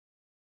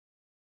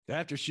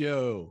After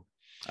show.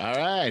 All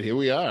right, here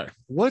we are.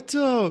 What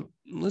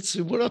let's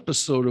see, what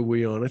episode are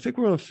we on? I think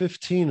we're on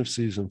 15 of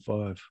season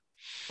 5.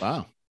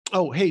 Wow.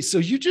 Oh, hey, so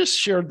you just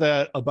shared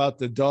that about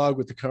the dog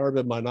with the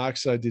carbon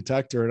monoxide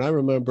detector. And I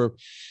remember,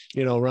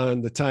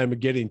 around the time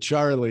of getting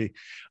Charlie,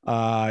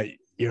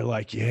 you're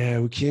like, yeah,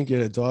 we can't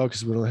get a dog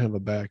because we don't have a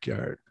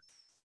backyard.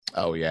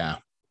 Oh, yeah.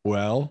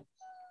 Well,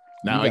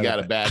 now I got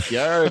a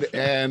backyard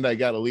and I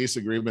got a lease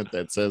agreement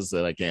that says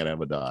that I can't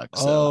have a dog.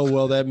 So. Oh,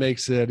 well, that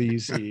makes it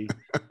easy.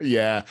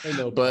 Yeah. I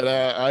know, but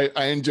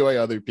I enjoy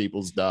other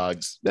people's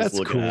dogs. That's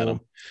cool.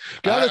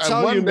 Gotta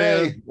tell you,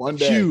 man, one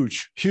day.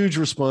 Huge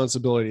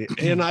responsibility.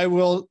 And I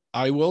will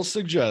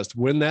suggest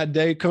when that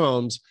day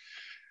comes,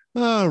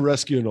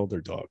 rescue an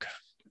older dog.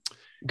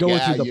 Going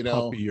through the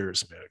puppy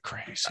years, man.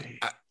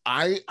 Crazy.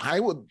 I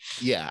would,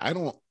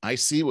 I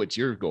see what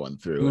you're going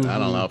through, and I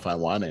don't know if I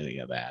want any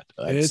of that.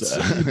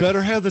 You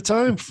better have the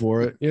time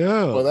for it.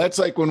 Yeah. Well, that's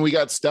like when we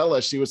got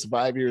Stella. She was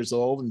 5 years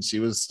old and she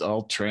was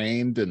all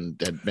trained and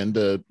had been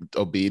to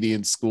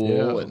obedience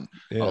school and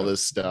all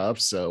this stuff.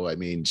 So, I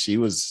mean, she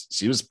was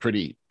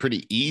pretty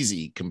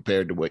easy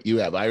compared to what you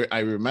have. I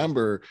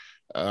remember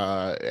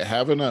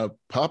having a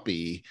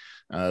puppy.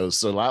 It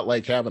was a lot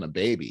like having a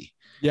baby.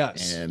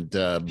 Yes. And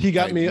he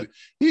got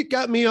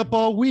me up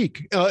all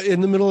week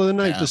in the middle of the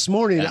night. This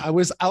morning, I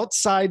was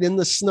outside in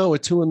the snow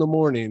at 2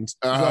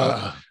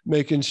 a.m,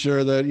 making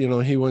sure that,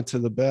 he went to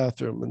the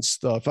bathroom and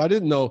stuff. I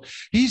didn't know.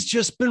 He's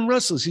just been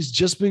restless. He's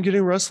just been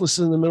getting restless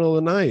in the middle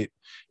of the night.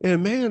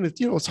 And man,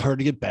 it's hard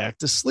to get back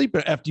to sleep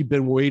after you've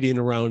been waiting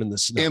around in the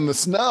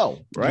snow.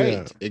 Right.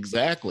 Yeah.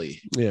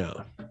 Exactly. Yeah.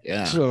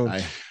 Yeah. So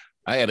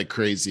I had a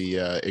crazy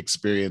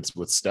experience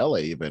with Stella,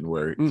 even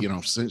where,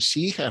 since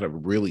she had a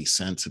really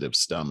sensitive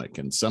stomach,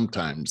 and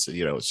sometimes,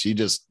 she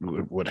just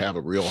would have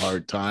a real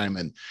hard time.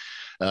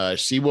 And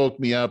she woke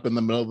me up in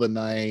the middle of the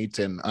night,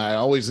 and I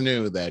always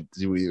knew that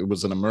it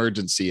was an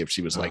emergency if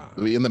she was like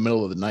in the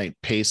middle of the night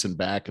pacing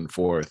back and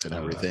forth and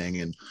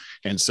everything.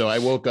 And so I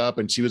woke up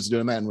and she was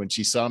doing that. And when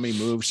she saw me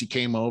move, she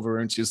came over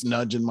and she was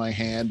nudging my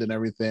hand and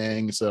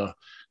everything. So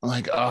I'm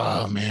like,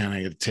 oh man,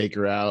 I got to take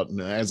her out. And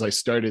as I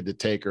started to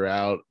take her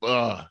out,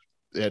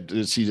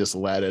 she just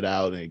let it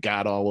out and it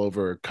got all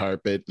over her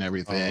carpet and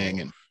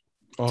everything. And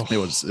it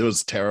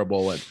was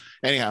terrible. And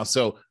anyhow,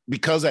 so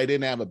because I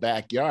didn't have a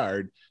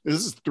backyard,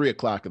 this is 3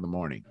 o'clock in the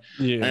morning.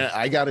 Yeah.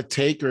 I got to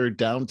take her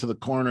down to the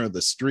corner of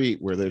the street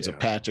where there's a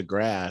patch of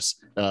grass,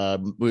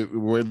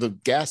 where the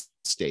gas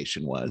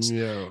station was.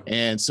 Yeah.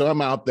 And so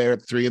I'm out there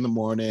at 3 a.m.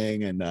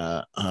 and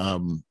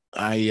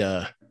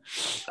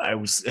I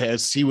was,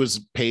 as she was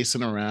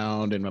pacing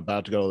around and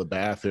about to go to the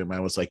bathroom, I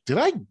was like, did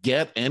I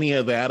get any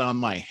of that on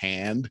my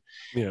hand?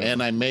 Yeah.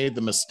 And I made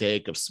the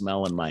mistake of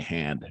smelling my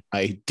hand.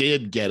 I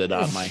did get it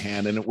on my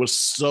hand, and it was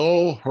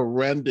so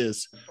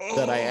horrendous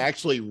that I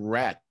actually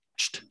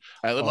retched.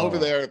 I went over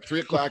there at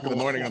 3 o'clock in the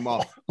morning, and I'm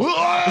all,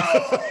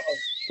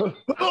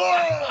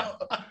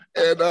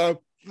 and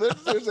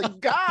there's a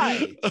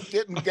guy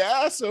getting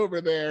gas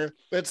over there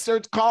that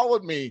starts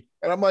calling me.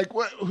 And I'm like,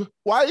 what?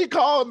 Why are you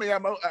calling me?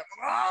 I'm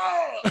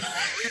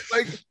He's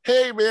like,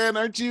 hey, man,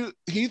 aren't you?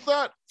 He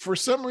thought, for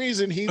some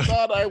reason,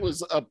 I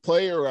was a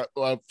player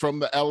from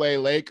the LA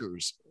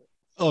Lakers.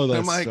 Oh,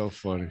 that's so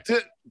funny.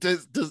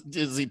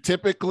 Does he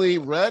typically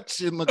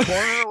retch in the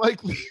corner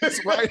like this?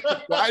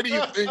 Why do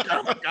you think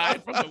I'm a guy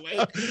from the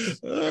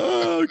Lakers?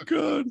 Oh,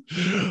 God.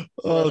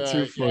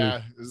 Too funny.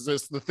 Yeah, it's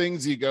just the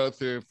things you go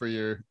through for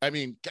your, I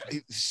mean,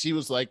 she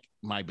was like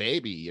my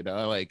baby,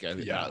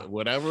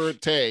 whatever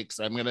it takes,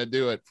 I'm going to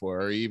do it for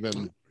her,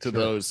 even to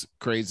those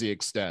crazy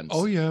extents.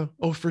 Oh, yeah.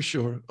 Oh, for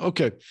sure.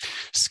 Okay.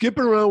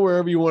 Skipping around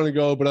wherever you want to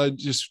go, but I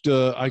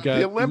got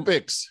the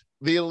Olympics.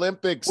 The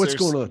Olympics. What's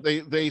going on?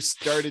 They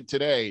started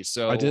today,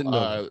 so I didn't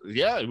know.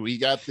 We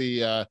got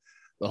the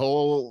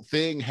whole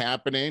thing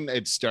happening.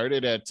 It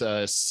started at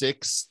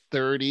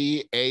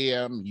 6:30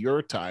 a.m.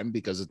 your time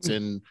because it's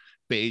in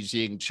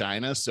Beijing,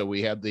 China. So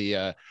we had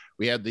the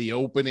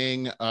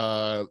opening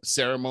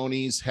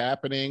ceremonies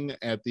happening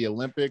at the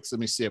Olympics.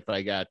 Let me see if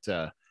I got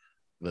the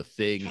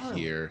thing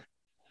here.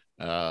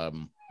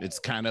 It's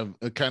kind of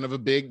a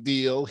big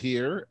deal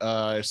here.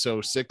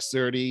 So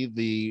 6:30,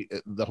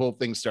 the whole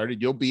thing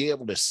started. You'll be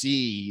able to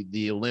see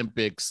the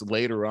Olympics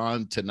later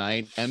on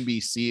tonight.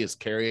 NBC is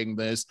carrying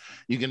this.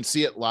 You can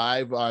see it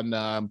live on,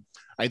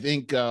 I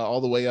think,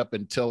 all the way up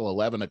until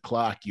 11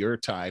 o'clock your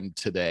time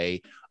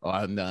today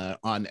on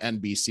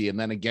NBC, and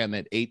then again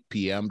at 8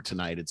 p.m.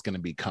 tonight. It's going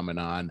to be coming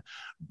on.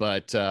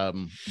 But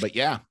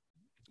yeah.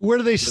 Where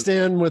do they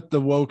stand with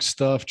the woke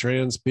stuff,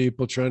 trans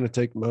people trying to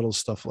take medals,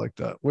 stuff like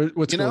that?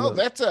 What's going on?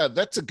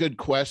 That's a good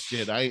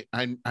question. I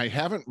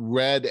haven't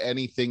read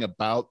anything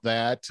about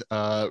that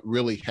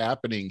really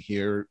happening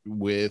here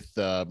with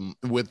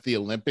the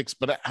Olympics,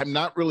 but I'm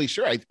not really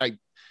sure. I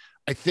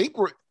think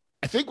we're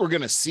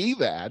going to see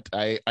that.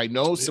 I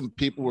know some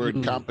people were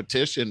in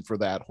competition for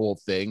that whole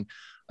thing.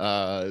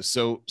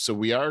 So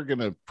we are going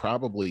to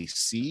probably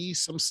see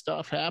some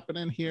stuff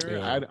happening here.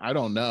 Yeah. I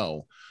don't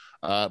know.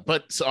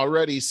 But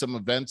already some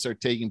events are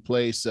taking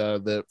place.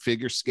 The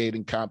figure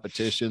skating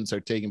competitions are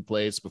taking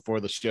place. Before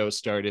the show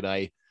started,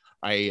 I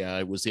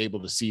was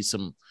able to see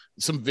some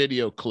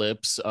video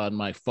clips on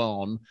my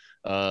phone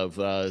of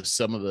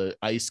some of the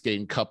ice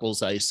skating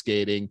couples ice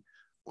skating,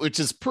 which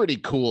is pretty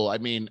cool. I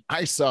mean,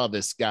 I saw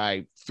this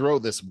guy throw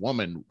this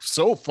woman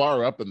so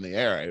far up in the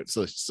air. It's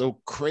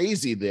so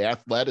crazy, the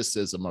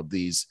athleticism of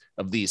these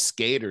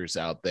skaters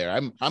out there.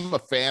 I'm a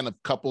fan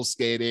of couple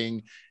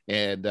skating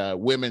and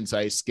women's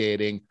ice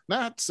skating,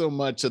 not so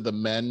much of the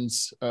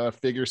men's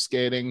figure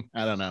skating.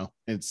 I don't know.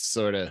 It's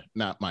sort of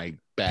not my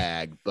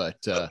bag, but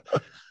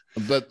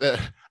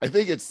I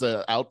think it's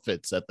the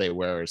outfits that they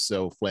wear are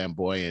so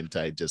flamboyant.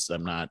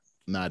 I'm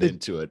not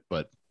into it.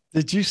 But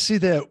did you see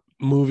that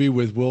movie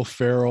with Will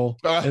Ferrell?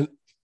 And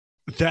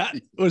that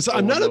was,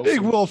 I'm not a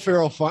big Will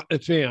Ferrell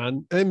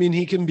fan. I mean,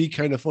 he can be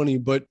kind of funny,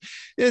 but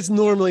it's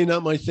normally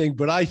not my thing.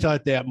 But I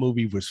thought that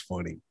movie was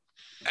funny.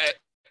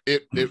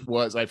 It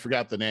was. I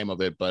forgot the name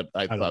of it, but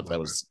I thought that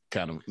was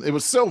it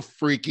was so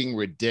freaking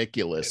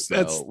ridiculous,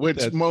 though,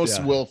 which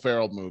most Will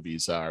Ferrell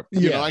movies are.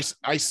 You know,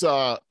 I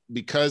saw,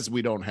 because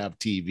we don't have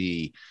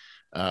TV,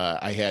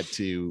 I had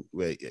to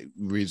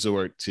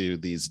resort to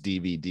these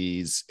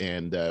DVDs,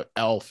 and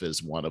Elf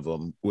is one of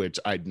them, which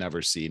I'd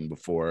never seen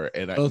before.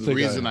 And the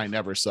reason I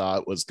never saw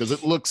it was because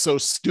it looked so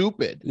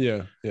stupid.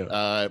 Yeah.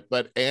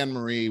 But Anne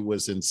Marie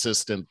was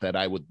insistent that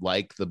I would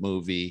like the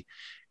movie.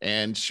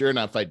 And sure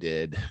enough, I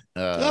did.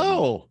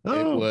 It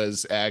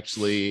was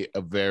actually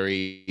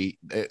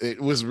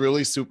it was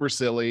really super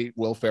silly.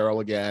 Will Ferrell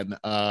again.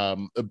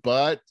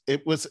 But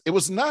it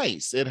was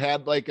nice. It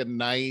had like a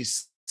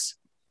nice,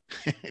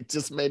 it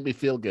just made me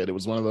feel good. It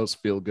was one of those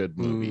feel good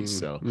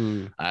movies.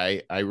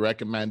 I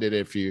recommend it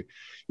if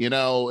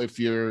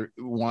you're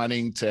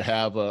wanting to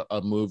have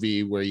a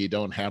movie where you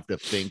don't have to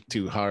think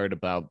too hard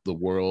about the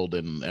world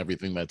and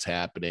everything that's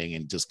happening,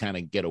 and just kind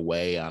of get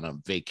away on a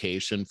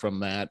vacation from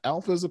that.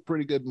 Alpha is a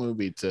pretty good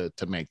movie to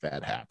make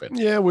that happen.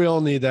 Yeah, we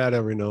all need that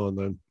every now and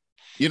then.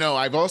 You know,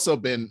 I've also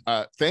been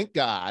thank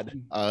God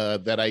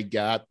that I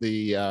got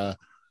the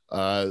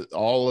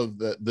all of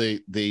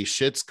the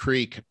Schitt's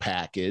Creek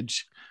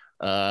package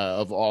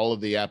of all of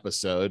the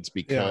episodes,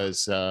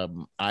 because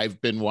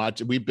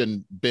we've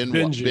been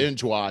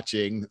binge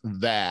watching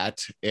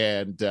that,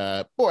 and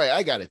boy,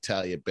 I gotta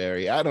tell you,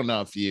 Barry, I don't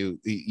know if you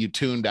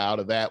tuned out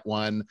of that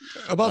one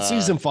about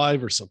season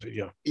 5 or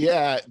something.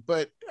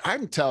 But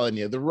I'm telling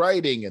you, the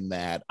writing in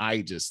that,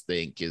 I just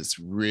think, is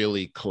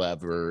really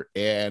clever.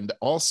 And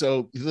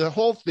also the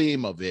whole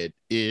theme of it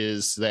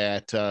is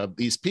that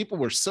these people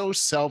were so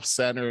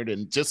self-centered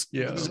and just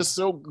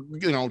so,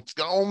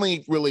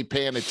 only really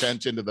paying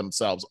attention to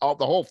themselves,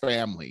 the whole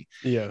family.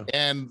 Yeah.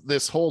 And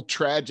this whole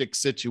tragic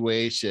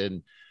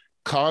situation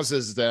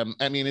causes them,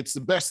 I mean, it's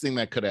the best thing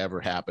that could ever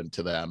happen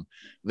to them.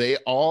 They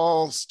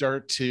all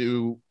start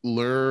to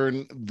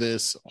learn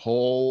this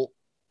whole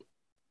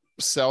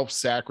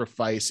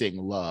self-sacrificing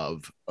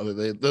love,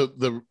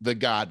 the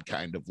God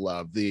kind of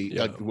love,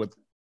 what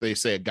they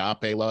say,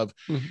 agape love.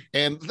 Mm-hmm.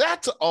 And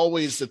that's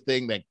always the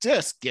thing that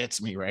just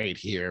gets me right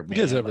here, man.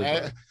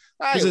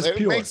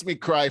 It makes me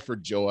cry for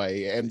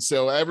joy. And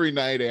so every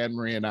night, Anne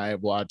Marie and I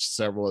have watched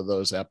several of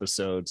those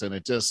episodes, and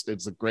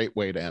it's a great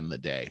way to end the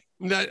day.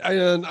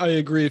 I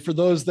agree. For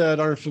those that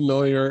aren't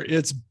familiar,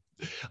 it's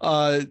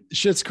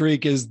Schitt's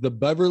Creek is the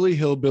Beverly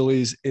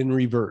Hillbillies in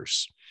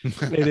reverse.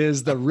 It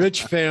is the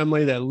rich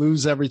family that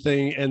lose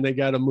everything, and they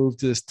got to move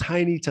to this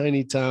tiny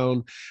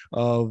town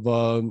of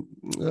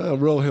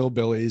real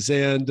hillbillies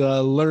and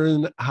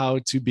learn how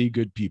to be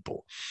good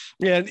people.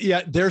 And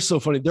they're so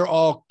funny. They're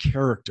all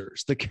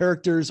characters. The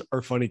characters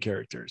are funny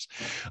characters.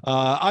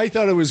 I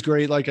thought it was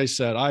great. Like I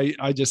said,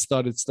 I just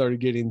thought it started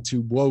getting too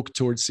woke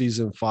towards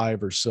season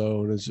 5 or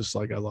so, and it's just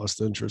like I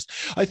lost interest.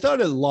 I thought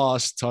it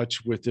lost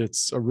touch with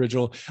its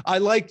original. I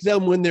liked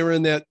them when they were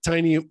in that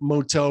tiny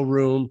motel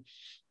room.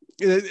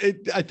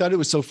 I thought it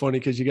was so funny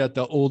because you got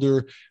the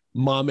older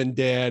mom and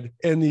dad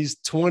and these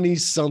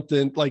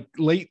 20-something, like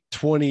late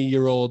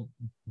 20-year-old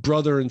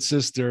brother and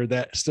sister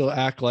that still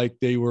act like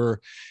they were,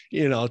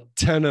 10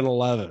 and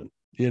 11.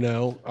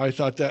 I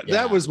thought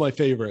that was my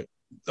favorite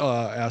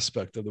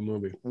aspect of the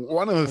movie.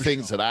 One of the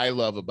things that I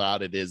love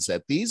about it is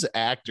that these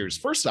actors,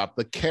 first off,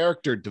 the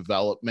character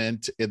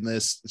development in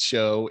this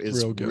show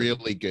is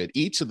really good.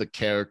 Each of the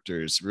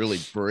characters really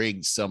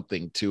brings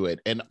something to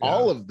it, and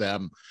all of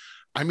them,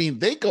 I mean,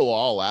 they go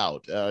all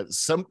out.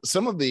 Some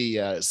of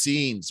the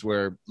scenes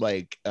where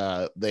they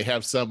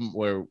have some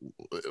where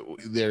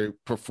they're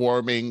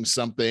performing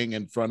something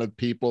in front of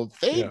people,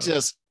 they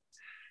just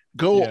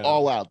go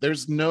all out.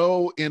 There's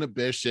no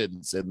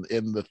inhibitions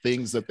in the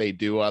things that they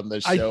do on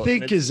the show. I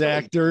think as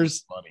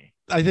actors,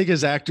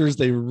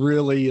 they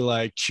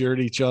really cheered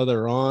each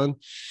other on.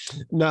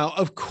 Now,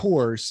 of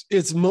course,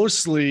 it's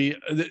mostly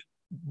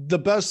the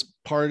best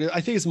part.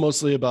 I think it's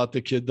mostly about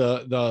the kid,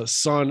 the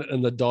son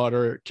and the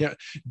daughter,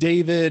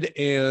 David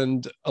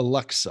and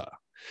Alexis,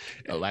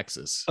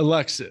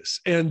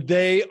 and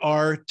they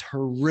are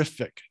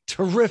terrific.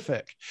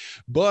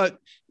 But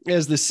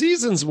as the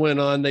seasons went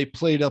on, they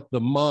played up the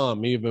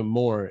mom even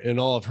more in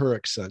all of her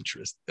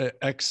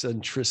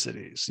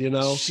eccentricities, you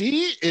know.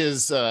 She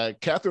is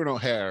Catherine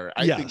O'Hare.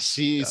 I think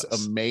she's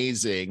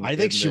amazing. I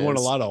think she won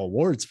a lot of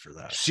awards for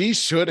that. She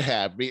should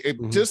have.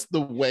 Just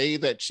the way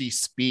that she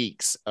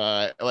speaks,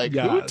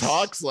 who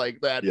talks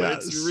like that? But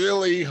it's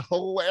really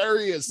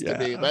hilarious to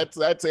me.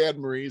 That's Anne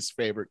Marie's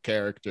favorite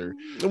character.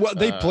 Well,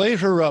 they played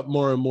her up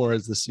more and more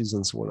as the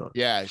seasons went on.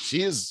 Yeah,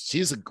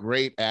 she's a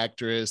great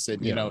actress,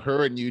 and you know,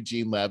 her and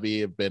Eugene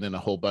Levy have been in a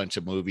whole bunch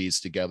of movies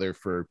together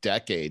for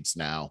decades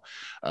now.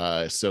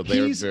 So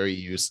they're very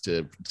used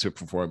to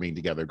performing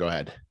together. Go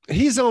ahead.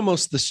 He's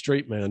almost the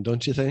straight man,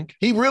 don't you think?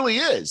 He really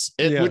is,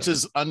 which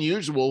is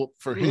unusual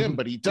for him,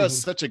 but he does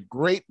such a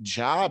great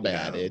job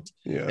at it.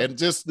 Yeah. And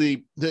just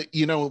the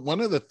one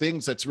of the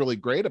things that's really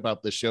great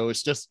about the show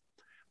is just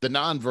the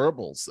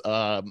nonverbals,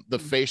 the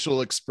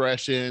facial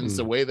expressions,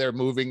 the way they're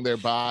moving their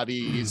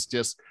bodies,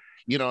 just,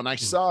 and I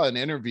saw an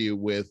interview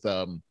with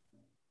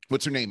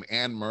what's her name,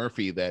 Anne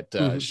Murphy,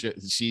 that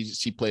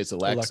she plays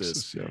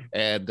Alexis.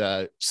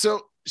 And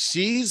so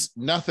she's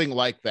nothing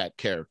like that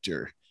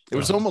character. It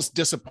was almost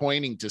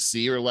disappointing to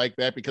see her like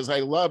that, because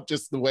I love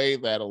just the way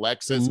that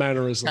Alexis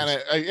mannerisms,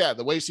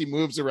 the way she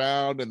moves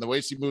around and the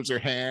way she moves her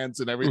hands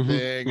and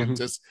everything, and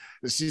just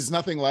she's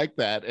nothing like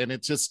that, and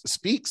it just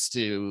speaks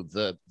to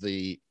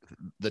the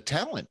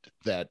talent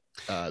that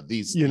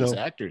these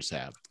actors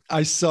have.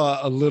 I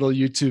saw a little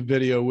YouTube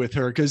video with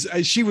her because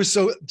she was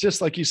so,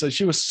 just like you said,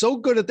 she was so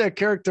good at that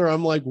character.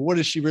 I'm like, what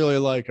is she really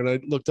like? And I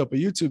looked up a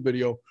YouTube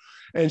video,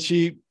 and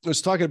she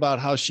was talking about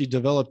how she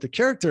developed the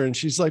character. And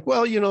she's like,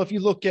 well, if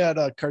you look at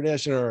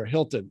Kardashian or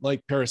Hilton,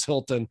 like Paris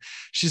Hilton,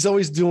 she's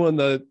always doing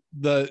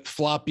the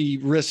floppy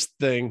wrist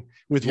thing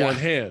with one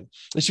hand.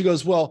 And she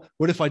goes, well,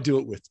 what if I do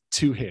it with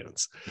two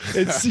hands?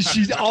 And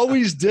she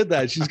always did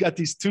that. She's got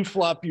these two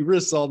floppy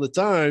wrists all the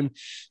time.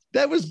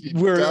 That was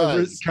where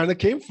it kind of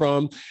came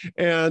from.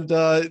 And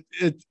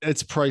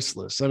it's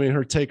priceless. I mean,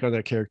 her take on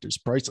that character is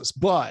priceless.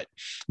 But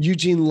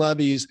Eugene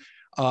Levy's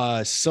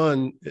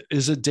son,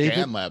 is it David?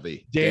 Dan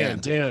Levy.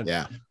 Dan.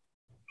 Yeah.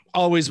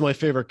 Always my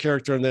favorite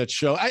character in that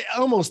show.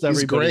 Almost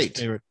everybody's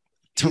favorite.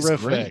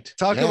 Terrific.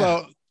 Talk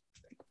about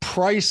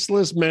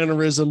priceless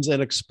mannerisms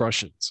and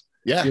expressions.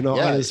 Yeah,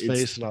 on his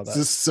face and all that. This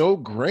is so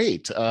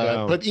great.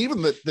 But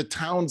even the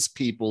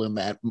townspeople in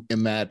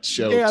that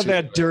show. Yeah, too,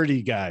 that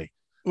dirty guy.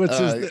 What's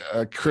his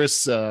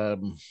Chris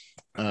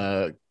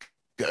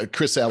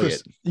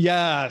Elliott.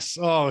 Yes.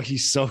 Oh,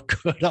 he's so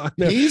good on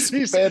there. He's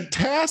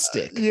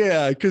fantastic.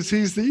 Yeah, because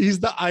he's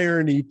the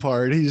irony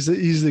part.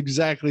 He's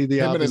exactly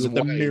the opposite.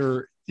 The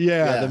mirror.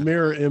 Yeah, the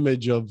mirror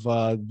image of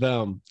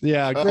them.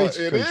 Yeah, great.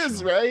 It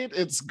is, right?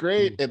 It's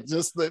great. And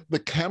just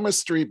the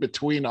chemistry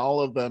between all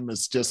of them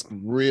is just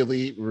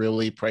really,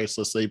 really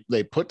priceless.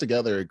 They put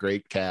together a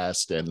great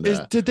cast. And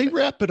did they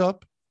wrap it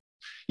up?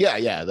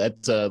 Yeah.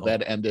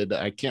 That ended.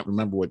 I can't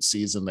remember what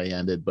season they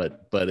ended,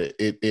 but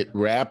it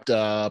wrapped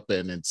up,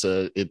 and it's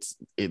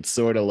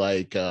sort of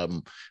like I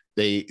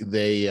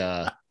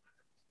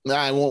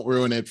won't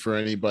ruin it for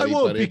anybody. I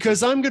won't,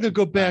 because I'm going to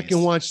go back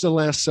and watch the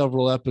last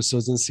several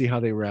episodes and see how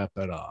they wrap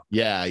it up.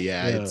 Yeah.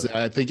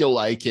 I think you'll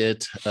like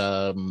it.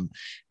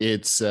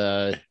 It's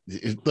the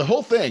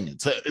whole thing.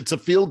 It's a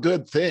feel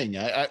good thing.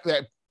 I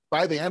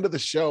by the end of the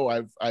show,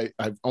 I've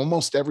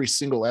almost every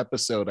single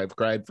episode I've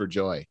cried for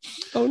joy.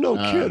 Oh, no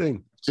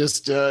kidding.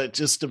 Just a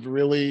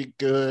really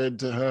good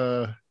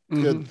thing.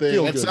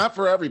 It's not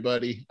for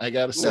everybody, I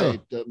gotta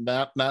say.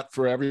 Not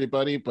for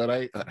everybody,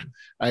 but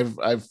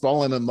I've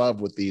fallen in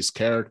love with these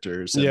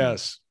characters.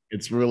 Yes.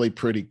 It's really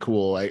pretty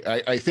cool.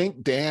 I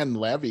think Dan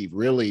Levy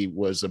really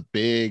was a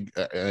big,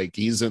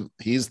 he's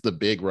the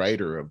big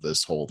writer of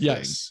this whole thing.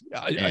 Yes.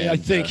 I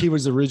think he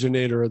was the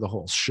originator of the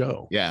whole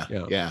show. Yeah.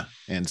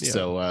 And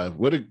so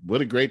what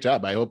a great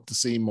job. I hope to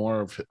see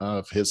more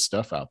of his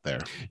stuff out there.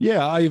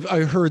 Yeah.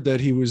 I heard that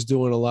he was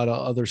doing a lot of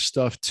other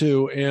stuff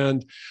too.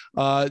 And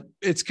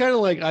it's kind of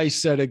like I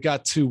said, it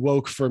got too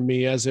woke for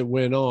me as it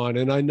went on.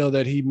 And I know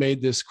that he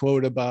made this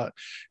quote about,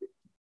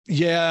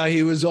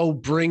 he was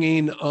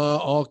bringing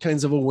all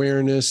kinds of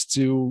awareness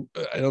to,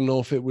 I don't know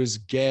if it was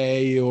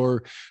gay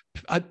or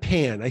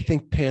pan. I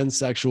think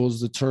pansexual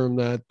is the term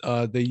that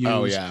they use.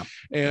 Oh, yeah.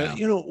 And,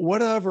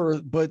 whatever.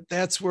 But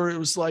that's where it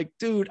was like,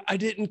 dude, I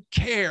didn't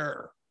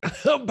care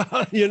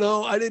about,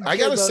 I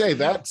gotta say,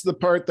 that's the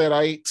part that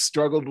I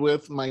struggled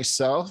with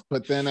myself,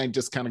 but then I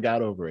just kind of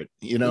got over it.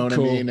 You know what I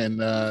mean?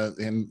 And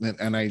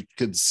I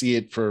could see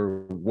it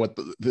for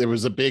there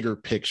was a bigger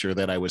picture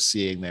that I was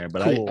seeing there,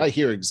 but I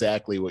hear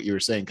exactly what you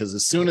were saying. Because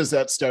as soon as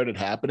that started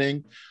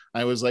happening,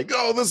 I was like,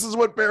 oh, this is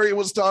what Barry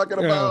was talking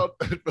about.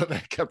 But I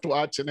kept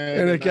watching it.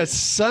 And it got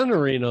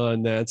centering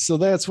on that. So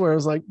that's where I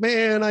was like,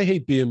 man, I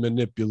hate being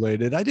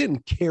manipulated. I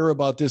didn't care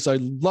about this. I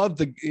love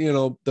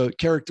the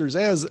characters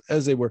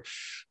as they were.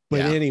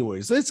 But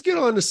anyways, let's get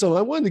on to some.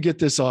 I wanted to get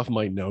this off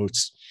my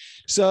notes.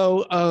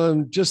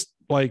 So just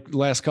like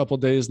last couple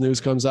of days, news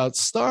comes out,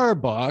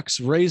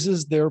 Starbucks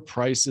raises their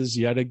prices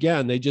yet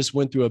again. They just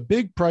went through a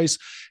big price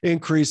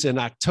increase in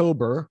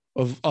October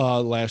of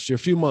last year, a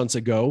few months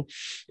ago,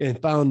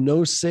 and found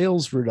no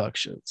sales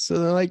reduction. So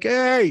they're like,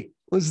 hey,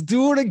 let's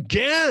do it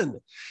again.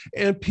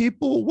 And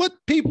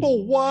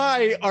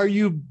why are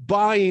you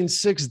buying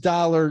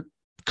 $6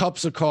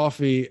 cups of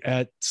coffee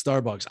at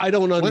Starbucks? I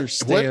don't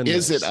understand. What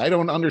is it? I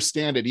don't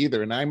understand it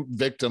either. And I'm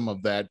victim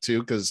of that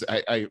too. Cause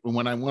I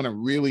when I want to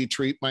really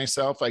treat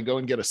myself, I go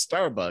and get a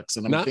Starbucks,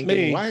 and I'm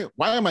thinking,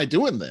 why am I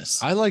doing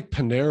this? I like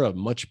Panera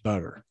much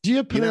better. Do you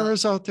have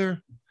Paneras out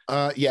there?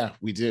 Yeah,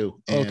 we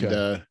do. And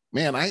okay.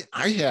 Man,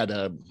 I had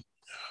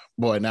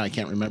now I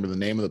can't remember the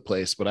name of the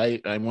place, but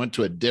I went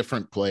to a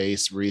different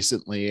place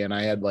recently, and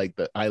I had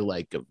I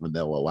like a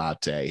vanilla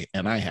latte,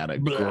 and I had a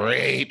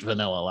great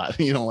vanilla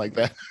latte. You don't like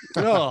that?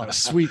 Oh,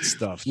 sweet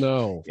stuff.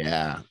 No.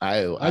 Yeah.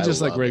 I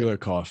just like regular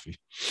coffee.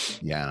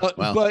 Yeah.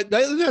 But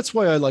that's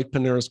why I like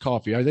Panera's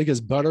coffee. I think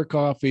it's better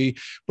coffee,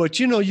 but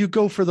you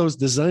go for those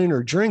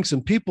designer drinks,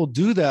 and people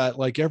do that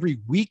like every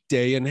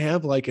weekday and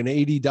have like an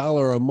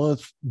 $80 a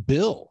month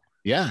bill.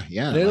 Yeah.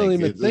 Yeah. They don't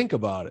even think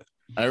about it.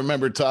 I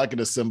remember talking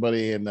to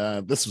somebody, and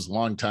this was a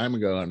long time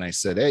ago, and I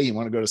said, hey, you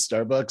want to go to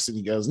Starbucks? And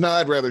he goes, no,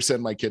 I'd rather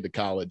send my kid to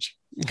college.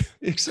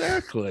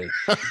 Exactly.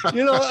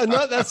 And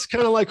that's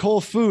kind of like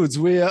Whole Foods.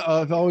 We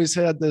have always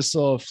had this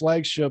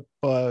flagship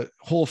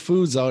Whole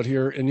Foods out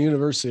here in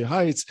University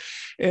Heights,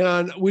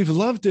 and we've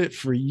loved it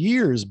for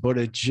years, but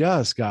it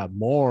just got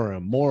more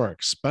and more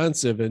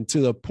expensive, and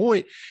to the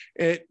point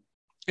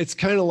it's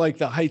kind of like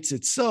the Heights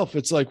itself.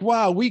 It's like,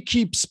 wow, we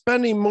keep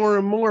spending more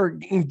and more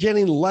and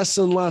getting less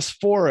and less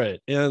for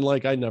it. And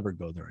like, I never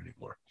go there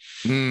anymore.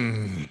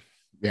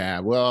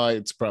 Yeah, well,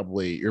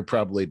 you're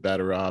probably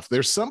better off.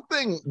 There's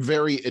something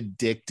very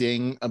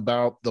addicting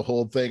about the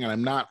whole thing, and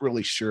I'm not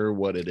really sure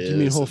what it is. You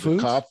mean Whole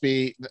Foods?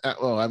 Coffee.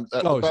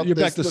 You're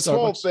back to this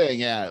whole thing.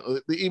 Yeah,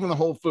 even the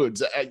Whole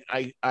Foods.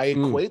 I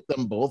equate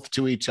them both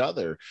to each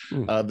other.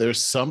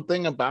 There's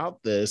something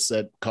about this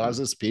that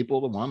causes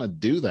people to want to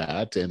do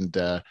that, and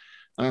I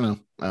don't know.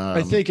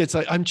 I think it's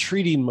like I'm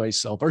treating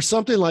myself or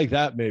something like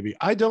that. Maybe.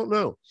 I don't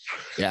know.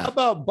 Yeah. How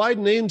about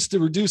Biden aims to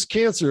reduce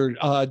cancer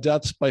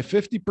deaths by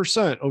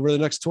 50% over the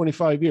next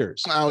 25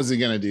 years? How is he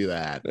going to do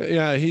that?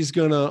 Yeah, he's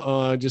going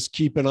to just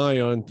keep an eye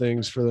on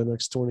things for the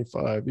next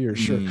 25 years.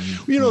 Sure.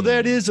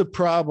 That is a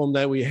problem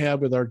that we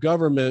have with our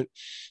government.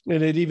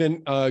 And it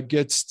even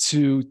gets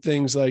to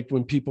things like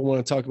when people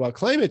want to talk about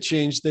climate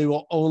change, they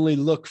will only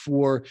look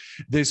for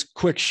this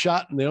quick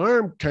shot in the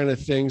arm kind of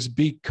things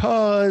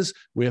because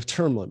we have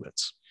term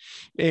limits.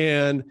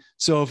 And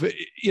so if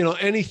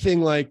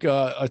anything like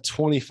a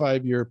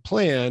 25-year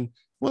plan,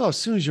 well, as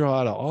soon as you're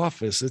out of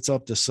office, it's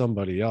up to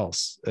somebody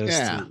else as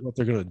to what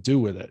they're going to do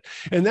with it.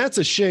 And that's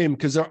a shame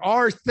because there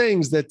are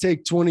things that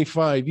take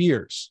 25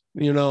 years,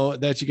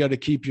 that you got to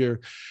keep your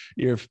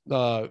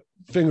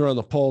finger on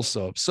the pulse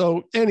of.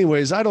 So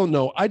anyways, I don't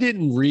know. I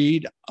didn't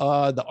read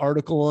the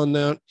article on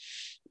that.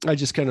 I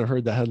just kind of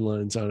heard the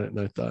headlines on it, and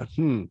I thought,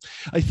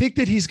 I think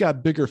that he's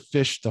got bigger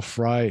fish to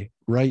fry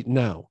right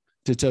now,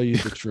 to tell you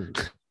the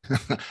truth.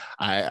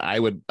 I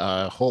would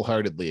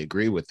wholeheartedly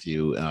agree with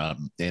you.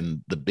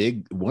 And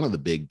one of the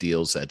big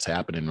deals that's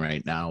happening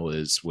right now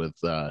is with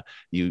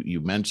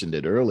you mentioned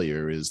it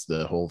earlier, is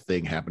the whole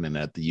thing happening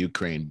at the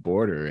Ukraine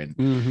border. And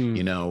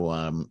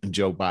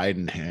Joe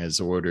Biden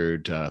has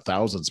ordered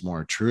thousands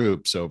more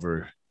troops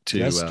over to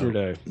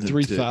yesterday,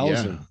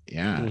 3,000.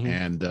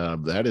 And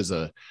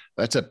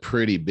that's a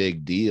pretty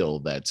big deal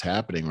that's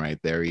happening right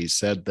there. He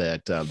said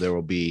that there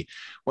will be,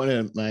 I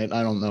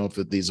don't know if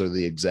these are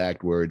the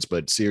exact words,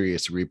 but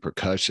serious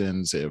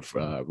repercussions if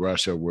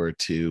Russia were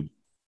to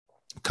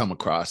come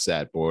across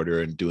that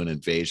border and do an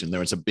invasion. There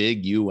was a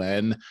big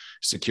UN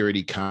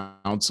Security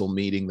Council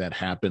meeting that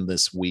happened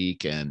this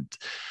week, and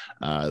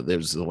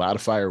there's a lot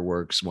of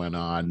fireworks went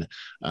on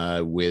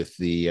with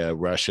the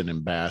Russian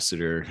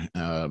ambassador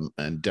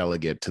and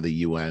delegate to the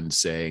UN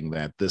saying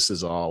that this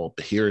is all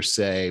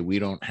hearsay. We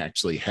don't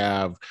actually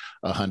have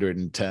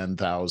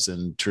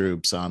 110,000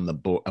 troops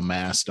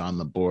amassed on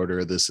the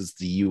border. This is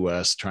the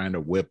U.S. trying to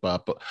whip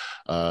up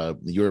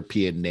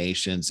European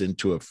nations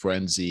into a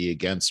frenzy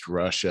against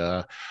Russia.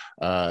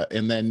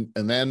 And then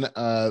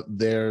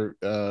their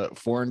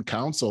foreign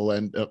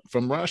counsel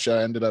from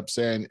Russia ended up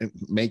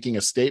making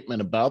a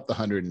statement about the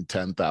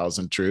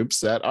 110,000 troops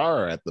that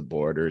are at the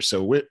border.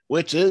 So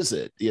which is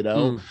it?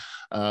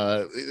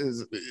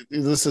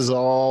 This is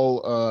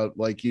all,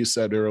 like you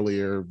said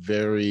earlier,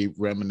 very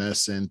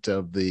reminiscent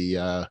of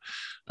the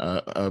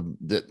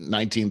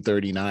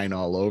 1939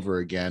 all over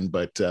again.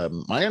 But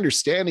my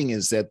understanding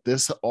is that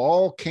this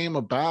all came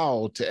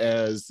about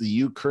as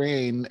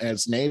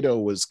NATO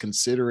was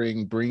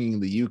considering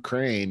bringing the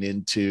Ukraine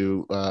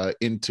into the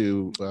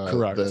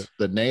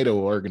NATO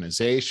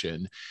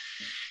organization.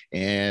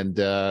 And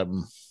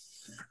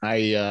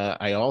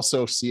I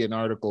also see an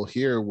article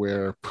here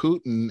where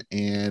Putin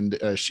and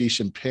Xi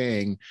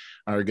Jinping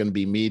are going to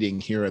be meeting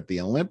here at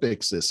the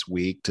Olympics this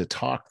week to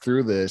talk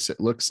through this. It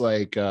looks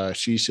like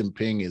Xi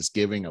Jinping is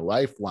giving a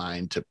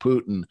lifeline to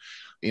Putin.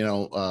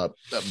 The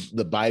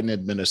Biden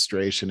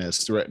administration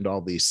has threatened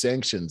all these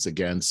sanctions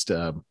against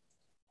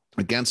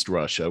against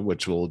Russia,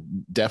 which will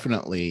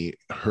definitely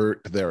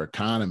hurt their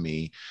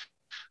economy.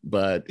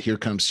 But here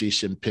comes Xi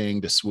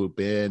Jinping to swoop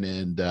in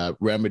and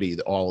remedy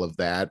all of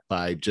that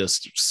by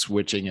just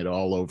switching it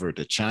all over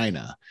to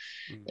China.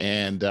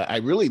 And I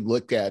really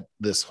look at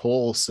this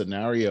whole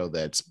scenario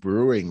that's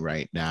brewing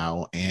right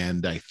now.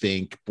 And I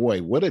think,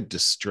 boy, what a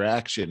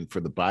distraction for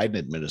the Biden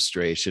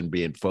administration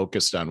being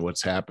focused on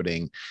what's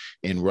happening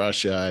in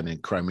Russia and in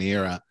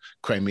Crimea,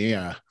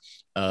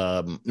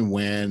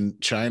 when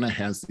China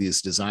has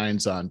these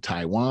designs on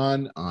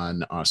Taiwan,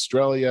 on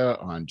Australia,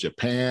 on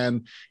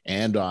Japan,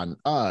 and on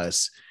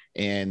us.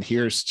 And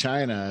here's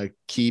China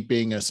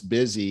keeping us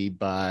busy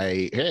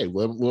by, hey,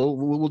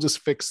 we'll just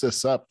fix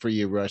this up for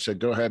you, Russia.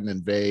 Go ahead and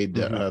invade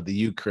the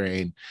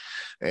Ukraine.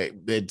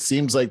 It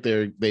seems like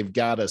they've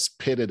got us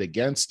pitted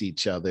against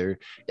each other.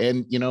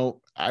 And, you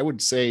know, I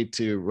would say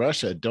to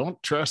Russia,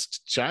 don't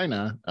trust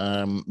China.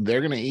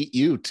 They're going to eat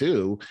you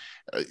too.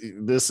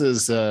 This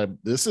is a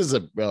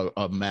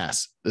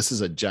mess. This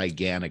is a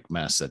gigantic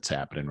mess that's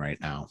happening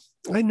right now.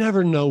 I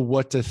never know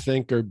what to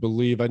think or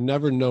believe. I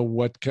never know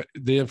what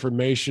the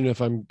information, if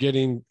I'm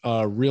getting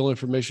real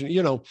information.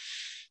 You know,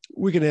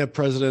 we can have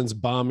presidents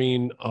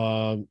bombing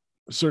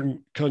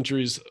certain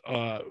countries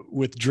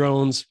with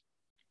drones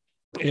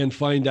and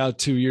find out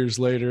 2 years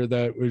later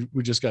that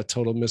we just got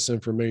total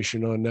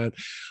misinformation on that.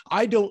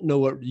 I don't know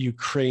what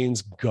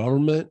Ukraine's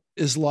government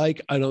is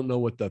like. I don't know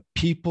what the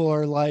people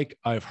are like.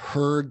 I've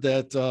heard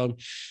that the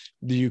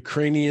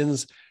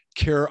Ukrainians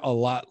care a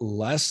lot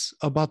less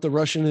about the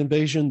Russian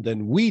invasion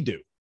than we do,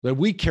 that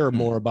we care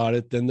more about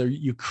it than the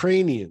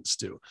Ukrainians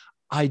do.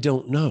 I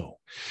don't know.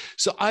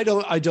 So I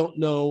don't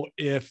know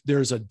if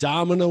there's a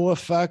domino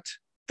effect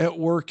at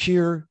work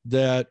here,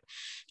 that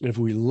if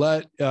we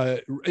let,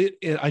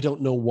 I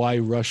don't know why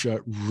Russia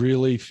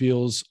really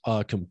feels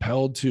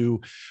compelled to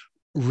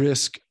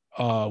risk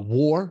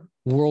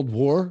world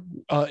war,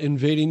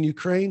 invading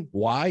Ukraine.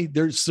 Why?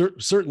 There's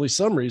certainly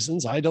some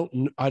reasons. I don't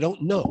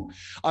know.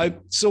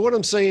 So what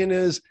I'm saying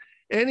is,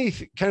 any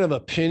kind of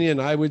opinion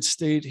I would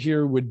state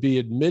here would be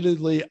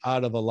admittedly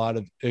out of a lot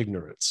of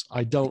ignorance.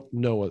 I don't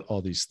know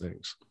all these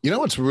things. You know,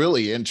 what's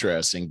really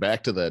interesting,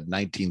 back to the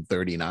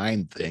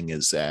 1939 thing,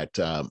 is that,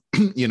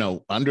 you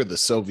know, under the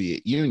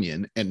Soviet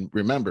Union, and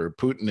remember,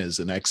 Putin is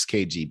an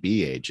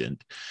ex-KGB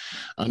agent,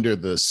 under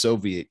the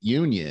Soviet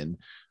Union,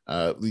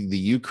 the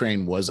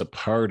Ukraine was a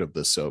part of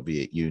the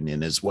Soviet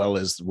Union, as well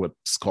as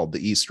what's called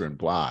the Eastern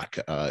Bloc.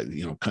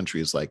 You know,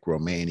 countries like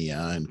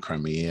Romania and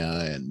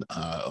Crimea and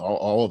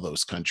all of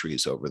those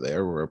countries over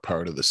there were a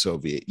part of the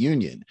Soviet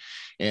Union.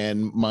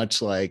 And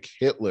much like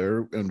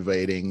Hitler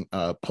invading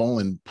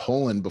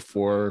Poland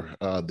before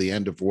the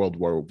end of World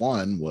War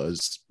I,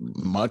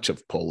 much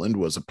of Poland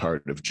was a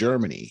part of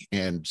Germany,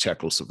 and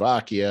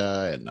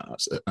Czechoslovakia and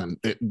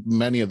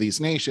many of these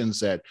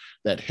nations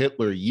that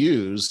Hitler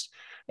used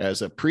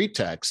as a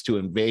pretext to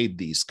invade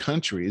these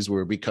countries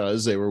were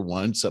because they were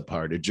once a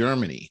part of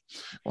Germany.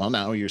 Well,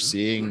 now you're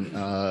seeing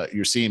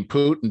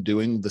Putin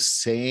doing the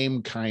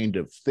same kind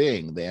of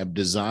thing. They have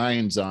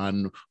designs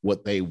on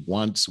what they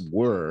once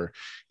were,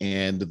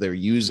 and they're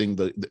using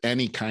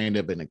any kind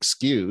of an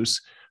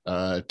excuse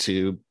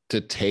to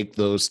take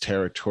those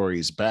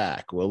territories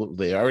back. Well,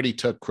 they already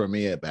took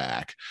Crimea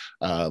back.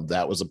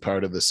 That was a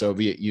part of the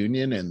Soviet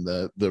Union, and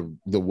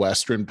the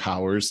Western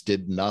powers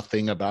did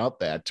nothing about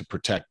that to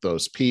protect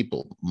those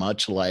people,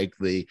 much like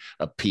the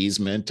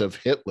appeasement of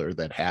Hitler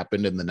that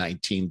happened in the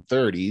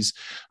 1930s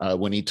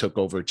when he took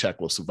over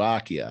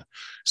Czechoslovakia.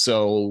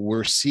 So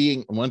we're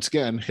seeing, once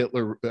again,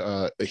 Hitler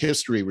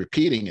history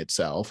repeating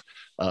itself.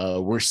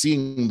 We're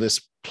seeing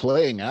this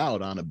playing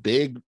out on a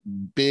big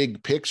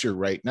picture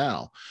right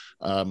now.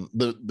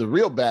 The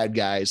real bad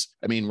guys,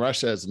 I mean,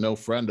 Russia is no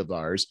friend of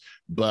ours,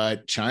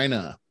 but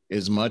China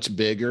is much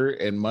bigger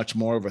and much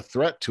more of a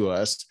threat to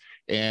us.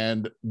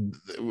 And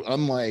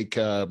unlike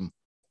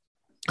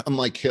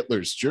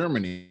Hitler's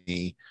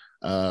Germany,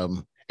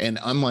 and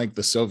unlike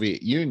the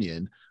Soviet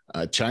Union,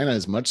 China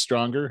is much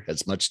stronger,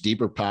 has much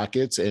deeper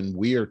pockets, and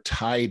we are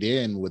tied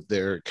in with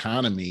their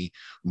economy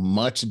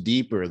much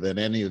deeper than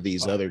any of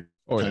these other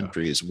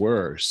countries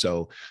were.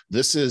 So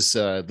this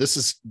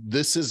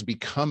is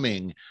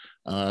becoming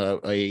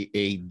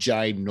a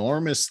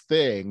ginormous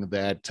thing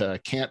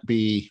that can't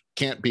be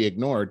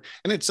ignored.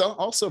 And it's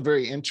also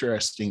very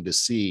interesting to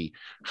see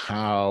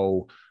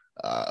how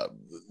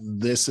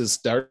this is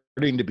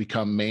starting to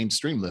become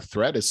mainstream. The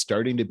threat is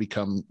starting to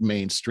become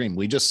mainstream.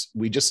 We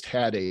just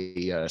had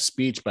a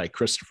speech by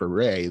Christopher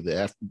Wray,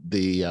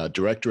 the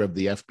director of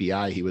the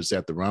FBI. He was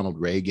at the Ronald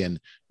Reagan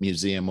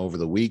Museum over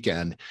the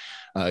weekend,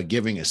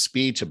 giving a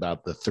speech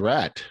about the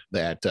threat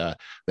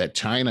that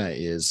China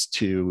is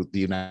to the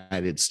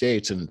United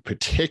States, and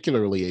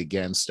particularly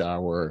against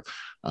our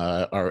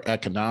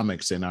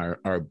economics and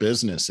our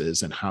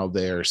businesses, and how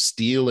they're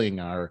stealing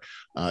our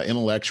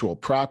intellectual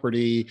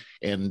property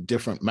and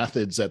different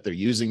methods that they're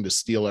using to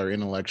steal our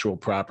intellectual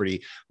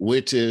property,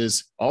 which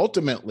is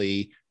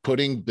ultimately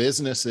putting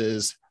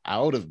businesses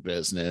out of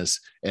business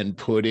and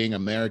putting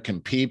American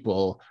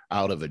people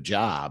out of a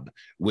job,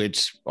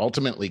 which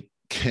ultimately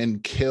can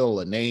kill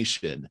a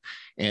nation.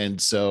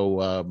 And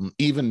so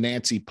even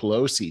Nancy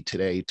Pelosi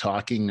today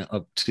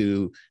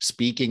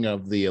speaking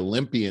of the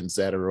Olympians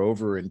that are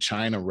over in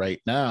China right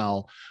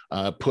now,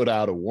 put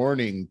out a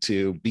warning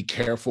to be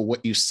careful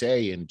what you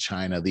say in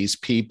China. These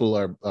people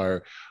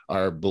are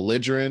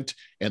belligerent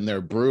and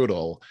they're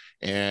brutal,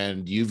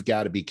 and you've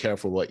got to be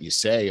careful what you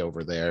say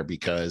over there,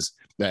 because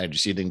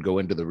she didn't go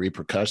into the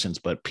repercussions,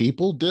 but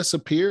people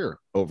disappear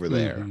over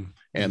there. Mm-hmm.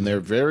 And they're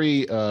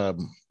very,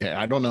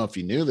 I don't know if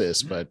you knew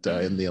this, but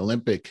in the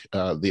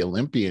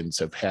Olympians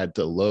have had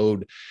to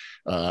load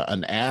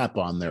an app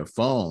on their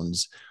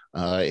phones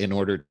in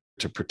order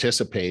to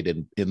participate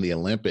in the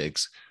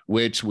Olympics,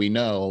 which we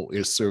know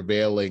is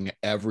surveilling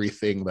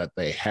everything that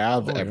they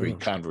have, every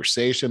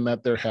conversation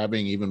that they're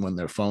having, even when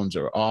their phones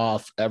are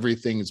off,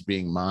 everything's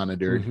being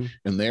monitored. Mm-hmm.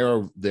 And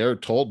they're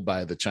told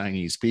by the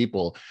Chinese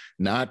people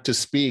not to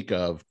speak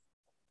of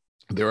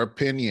their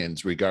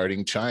opinions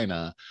regarding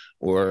China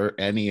or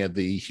any of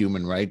the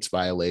human rights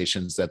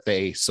violations that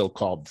they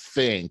so-called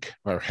think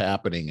are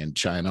happening in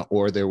China,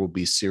 or there will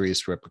be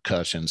serious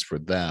repercussions for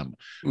them.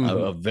 Mm-hmm.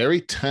 A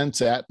very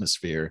tense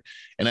atmosphere.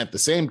 And at the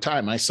same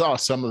time, I saw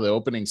some of the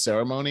opening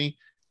ceremony.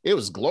 It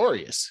was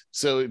glorious.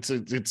 So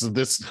it's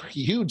this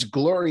huge,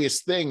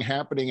 glorious thing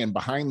happening, and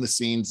behind the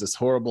scenes, this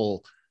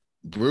horrible,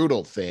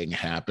 brutal thing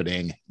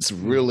happening. It's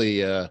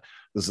really,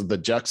 this is the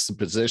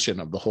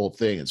juxtaposition of the whole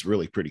thing. It's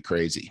really pretty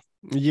crazy.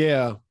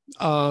 Yeah.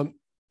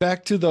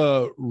 Back to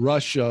the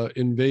Russia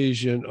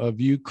invasion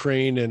of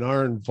Ukraine and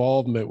our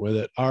involvement with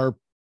it, our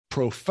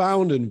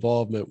profound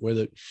involvement with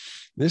it.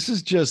 This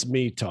is just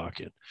me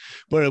talking,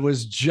 but it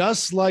was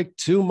just like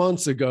 2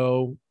 months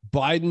ago,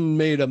 Biden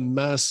made a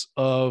mess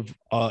of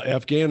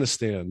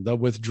Afghanistan, the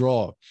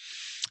withdrawal.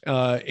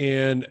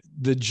 And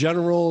the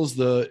generals,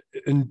 the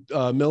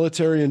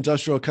military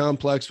industrial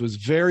complex was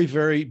very,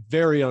 very,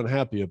 very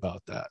unhappy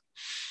about that.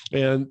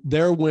 And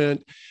there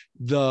went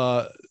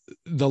the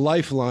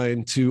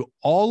lifeline to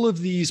all of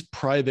these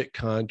private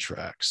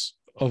contracts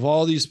of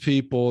all these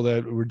people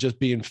that were just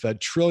being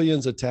fed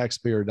trillions of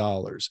taxpayer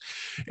dollars,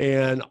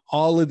 and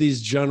all of these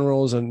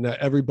generals and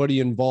everybody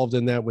involved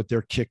in that with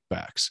their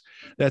kickbacks.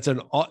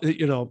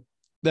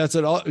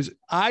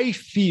 I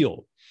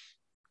feel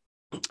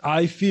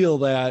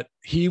that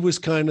he was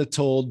kind of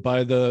told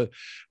by the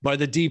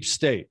deep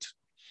state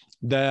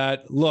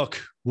that,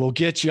 look, we'll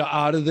get you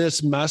out of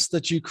this mess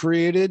that you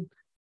created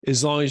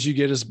as long as you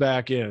get us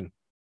back in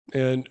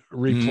and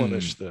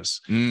replenish this.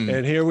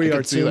 And here we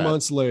are 2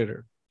 months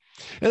later.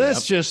 And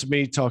that's just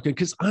me talking,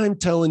 because I'm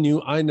telling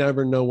you, I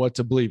never know what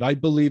to believe. I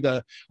believe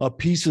that a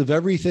piece of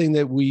everything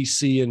that we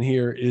see and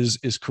hear is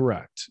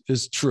correct,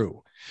 is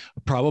true.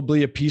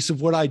 Probably a piece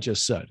of what I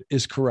just said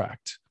is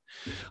correct.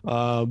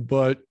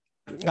 But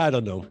I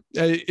don't know.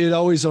 It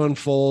always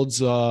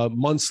unfolds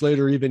months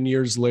later, even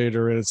years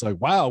later. And it's like,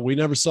 wow, we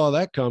never saw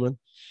that coming.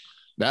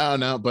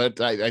 No,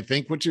 but I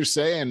think what you're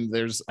saying,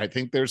 I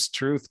think there's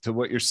truth to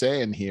what you're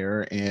saying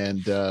here,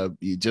 and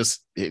you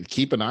just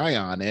keep an eye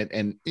on it.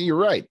 And you're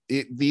right.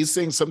 These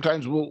things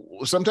sometimes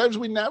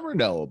we never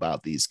know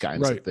about these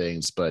kinds of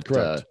things, but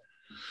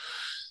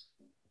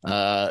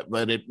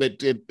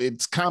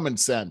it's common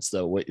sense,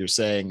 though. What you're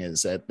saying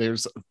is that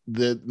there's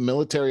the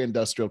military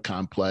industrial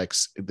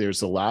complex.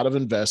 There's a lot of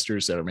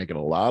investors that are making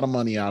a lot of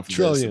money off of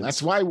this. And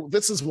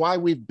this is why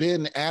we've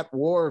been at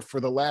war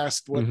for the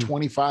last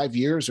 25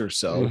 years or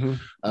so.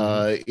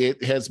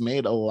 It has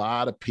made a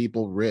lot of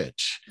people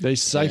rich. They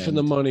siphon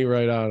the money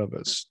right out of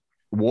us.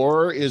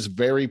 War is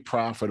very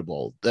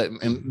profitable,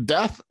 and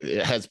death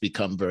has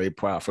become very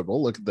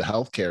profitable. Look at the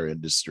healthcare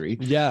industry.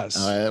 Yes.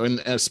 And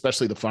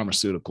especially the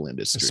pharmaceutical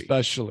industry.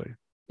 Especially.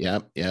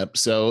 Yep.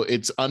 So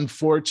it's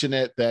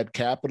unfortunate that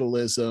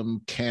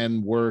capitalism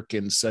can work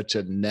in such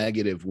a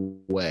negative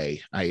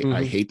way.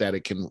 I hate that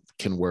it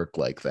can work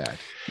like that.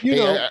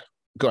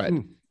 Go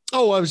ahead.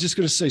 Oh, I was just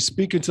going to say,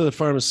 speaking to the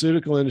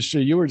pharmaceutical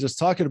industry, you were just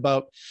talking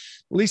about,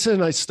 Lisa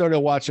and I started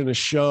watching a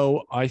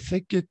show, I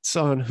think it's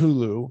on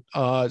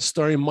Hulu,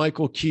 starring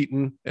Michael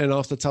Keaton. And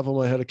off the top of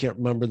my head, I can't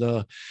remember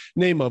the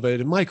name of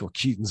it. And Michael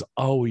Keaton's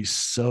always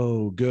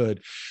so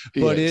good.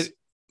 But it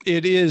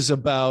is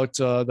about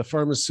the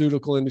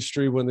pharmaceutical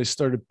industry when they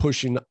started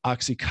pushing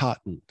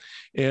OxyContin.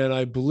 And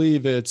I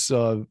believe it's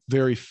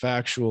very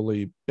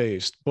factually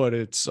based, but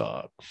it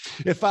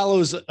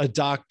follows a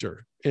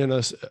doctor in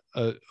a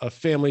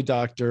family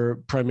doctor,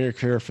 primary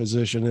care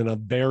physician in a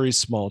very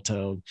small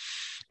town.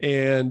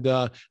 And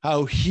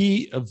how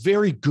a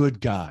very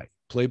good guy,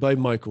 played by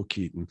Michael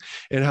Keaton,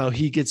 and how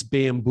he gets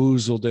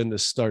bamboozled into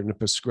starting to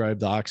prescribe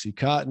the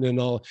OxyContin and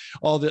all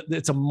that.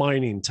 It's a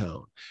mining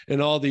town,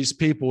 and all these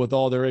people with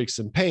all their aches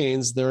and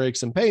pains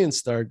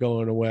start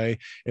going away,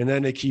 and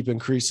then they keep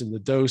increasing the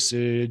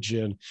dosage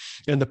and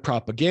the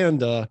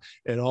propaganda,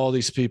 and all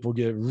these people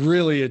get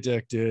really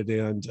addicted.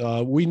 And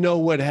we know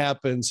what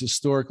happens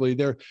historically.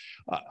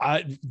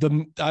 I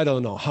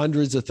don't know,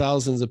 hundreds of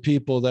thousands of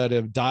people that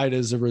have died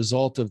as a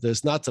result of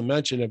this, not to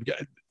mention have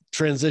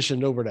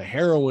transitioned over to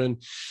heroin.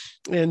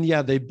 And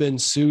they've been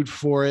sued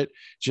for it,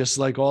 just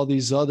like all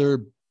these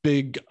other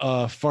big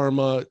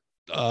pharma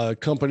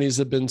companies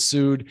have been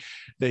sued.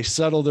 They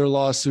settle their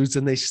lawsuits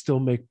and they still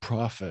make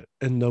profit,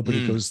 and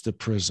nobody goes to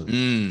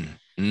prison.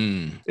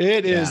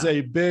 It is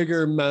a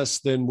bigger mess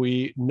than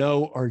we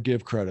know or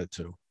give credit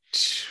to.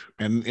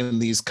 And in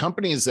these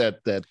companies that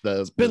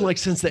it's been like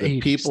since the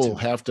 80s people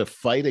have to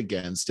fight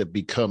against, have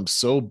become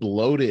so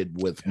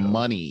bloated with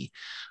money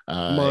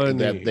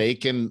that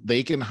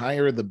they can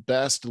hire the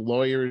best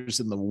lawyers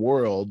in the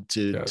world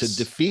to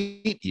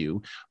defeat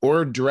you,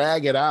 or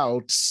drag it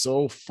out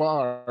so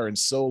far and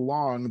so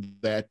long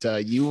that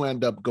you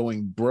end up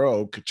going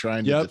broke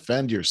trying to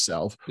defend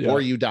yourself,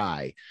 or you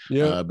die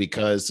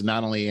because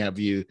not only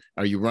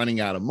are you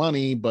running out of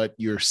money, but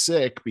you're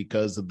sick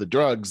because of the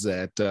drugs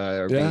that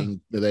are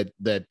being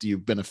that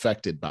you've been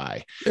affected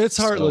by. It's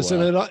heartless,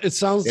 and it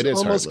sounds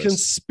almost heartless.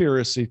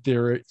 Conspiracy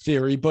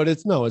theory, but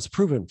it's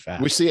proven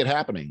fact. We see it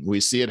happening. We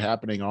see it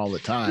happening all the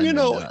time.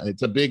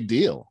 It's a big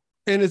deal.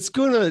 And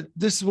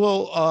this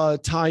will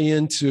tie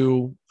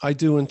into, I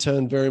do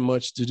intend very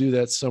much to do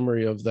that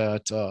summary of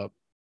that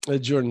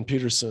Jordan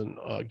Peterson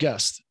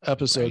guest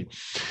episode.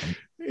 Right.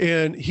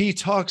 And he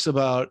talks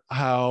about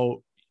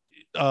how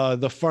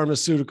the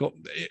pharmaceutical,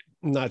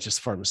 not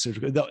just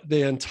pharmaceutical,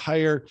 the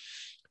entire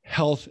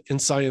health and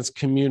science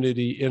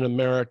community in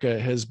America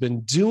has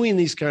been doing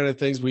these kind of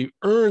things. We've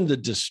earned the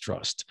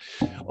distrust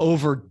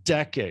over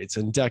decades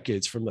and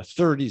decades, from the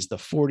 30s, the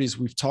 40s.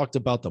 We've talked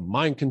about the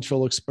mind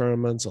control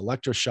experiments,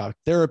 electroshock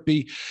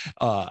therapy,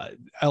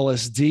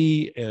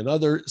 LSD, and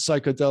other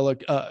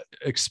psychedelic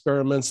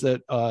experiments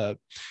that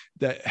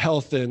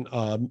health and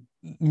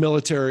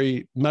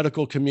military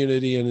medical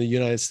community in the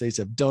United States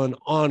have done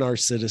on our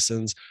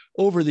citizens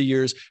over the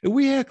years. And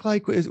we act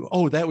like,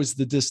 that was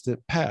the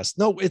distant past.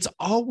 No, it's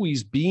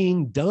always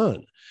being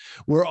done.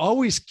 We're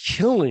always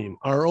killing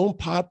our own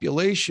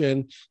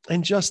population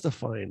and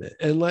justifying it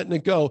and letting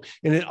it go.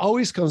 And it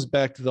always comes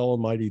back to the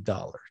almighty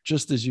dollar,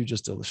 just as you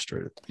just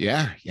illustrated.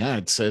 Yeah.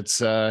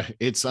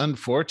 It's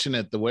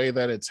unfortunate the way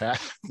that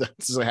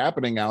that's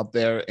happening out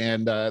there.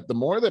 And the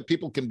more that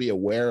people can be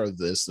aware of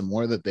this, the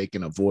more that they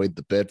can avoid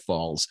the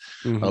pitfalls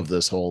of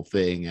this whole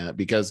thing,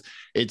 because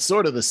it's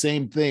sort of the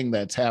same thing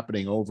that's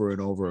happening over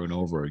and over and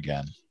over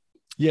again.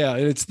 Yeah.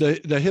 And it's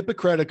the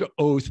Hippocratic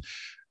Oath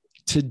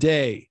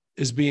today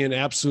is being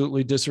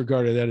absolutely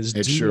disregarded. That is,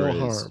 no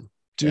harm.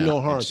 Do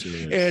no harm.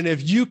 And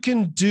if you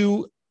can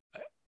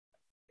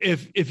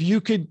if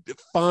you could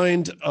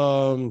find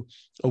a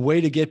way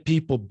to get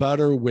people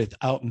better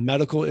without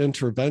medical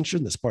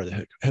intervention, that's part of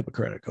the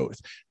Hippocratic Oath.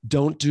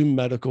 Don't do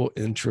medical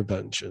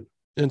intervention.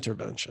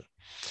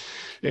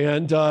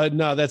 And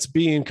no, that's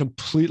being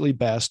completely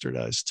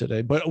bastardized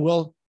today, but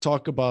we'll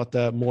talk about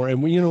that more.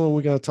 And we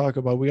got to talk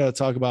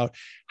about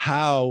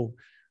how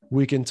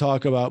we can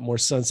talk about more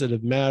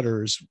sensitive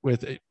matters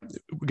with it.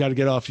 We got to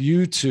get off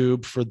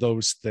YouTube for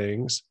those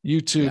things.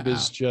 YouTube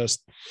is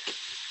just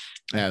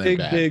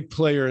big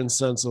player in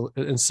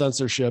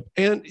censorship.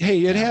 And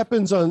hey, it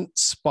happens on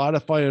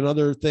Spotify and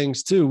other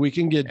things too. We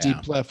can get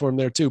deplatformed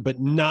there too, but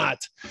not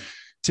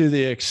to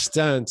the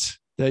extent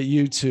that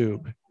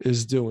YouTube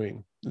is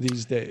doing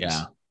these days.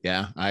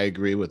 Yeah, I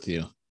agree with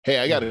you. Hey,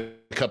 I got a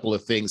couple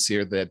of things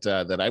here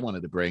that I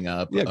wanted to bring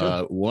up.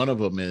 One of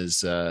them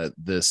is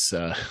this.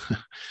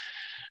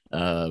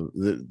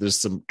 There's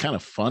some kind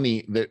of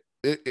funny that.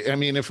 I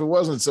mean, if it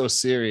wasn't so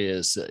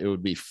serious, it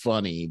would be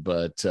funny.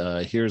 But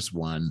here's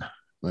one.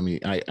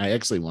 I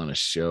actually want to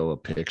show a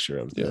picture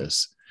of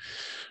this.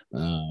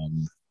 Let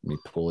me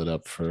pull it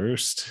up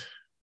first.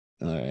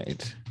 All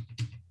right.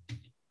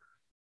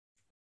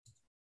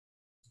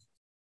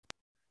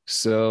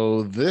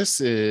 So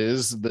this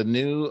is the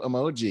new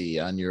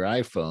emoji on your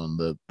iPhone,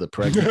 the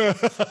pregnant.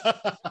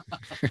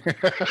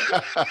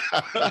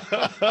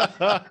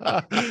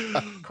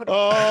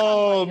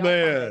 Oh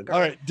man! All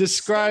right,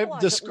 describe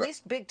at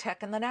least big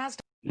tech and the Nasdaq.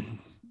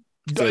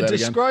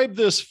 Describe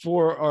this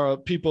for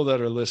people that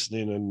are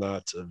listening and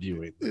not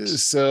viewing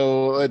this.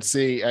 So let's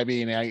see. I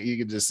mean, you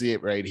can just see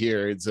it right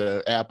here. It's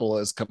Apple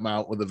has come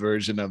out with a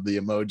version of the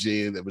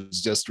emoji that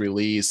was just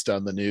released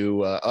on the new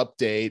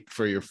update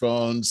for your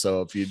phone.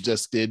 So if you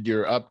just did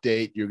your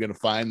update, you're going to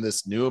find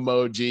this new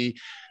emoji.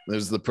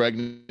 There's the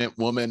pregnant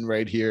woman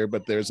right here,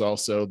 but there's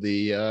also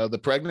the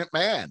pregnant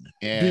man,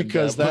 and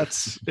because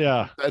that's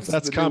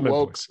the common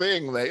woke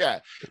thing.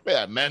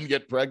 Men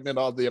get pregnant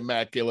on the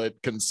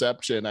Immaculate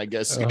Conception, I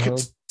guess you could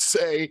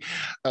say.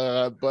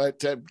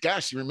 But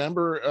gosh, you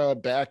remember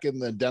back in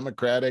the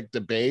Democratic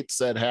debates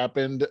that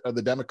happened,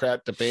 the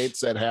Democrat debates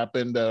that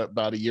happened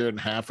about a year and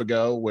a half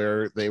ago,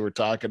 where they were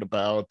talking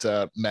about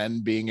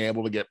men being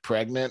able to get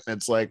pregnant. And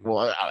it's like,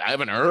 well, I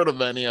haven't heard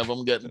of any of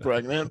them getting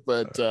pregnant,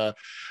 but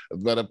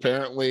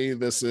apparently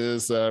this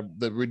is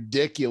the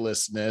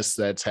ridiculousness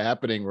that's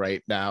happening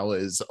right now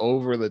is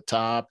over the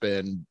top.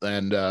 And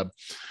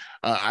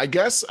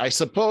I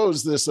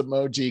suppose this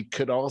emoji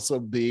could also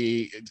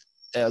be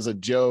as a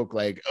joke,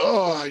 like,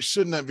 oh, I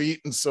shouldn't have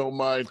eaten so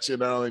much,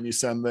 and you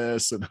send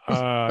this. And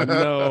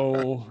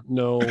no.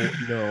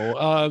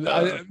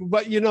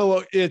 But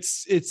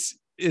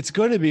it's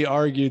going to be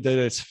argued that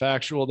it's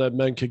factual that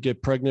men could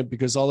get pregnant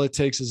because all it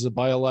takes is a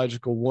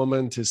biological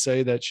woman to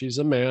say that she's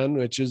a man,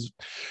 which is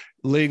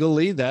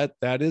legally that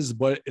is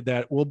what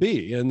that will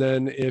be. And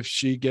then if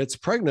she gets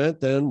pregnant,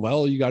 then,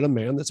 well, you got a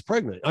man that's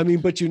pregnant. I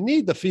mean, but you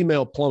need the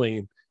female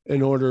plumbing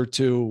in order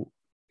to,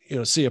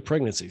 see a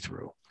pregnancy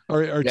through.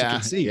 Or to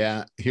conceive.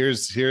 Yeah.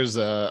 Here's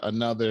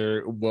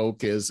another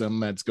wokeism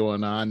that's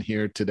going on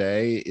here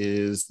today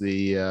is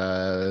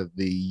the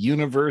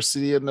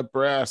University of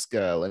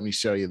Nebraska. Let me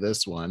show you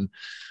this one.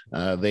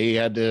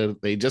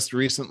 They just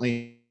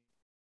recently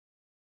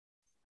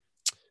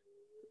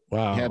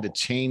had to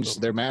change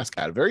their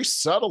mascot. A very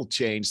subtle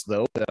change,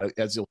 though,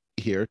 as you'll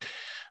see here.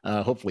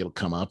 Hopefully it'll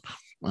come up.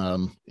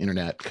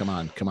 Internet, come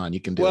on, you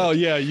can do it. Well,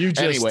 yeah, you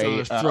just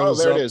anyway.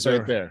 There it is,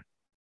 right there.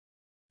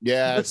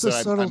 Yeah, what's the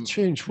subtle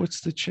change? What's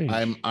the change?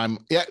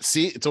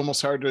 See, it's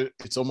almost hard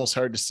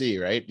to see,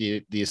 right?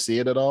 Do you see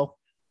it at all?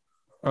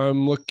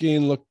 I'm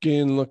looking.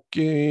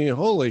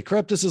 Holy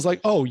crap, this is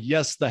like, oh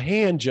yes, the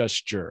hand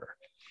gesture.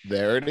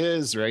 There it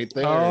is, right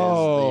there.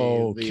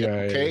 Oh, the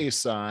okay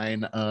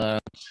sign.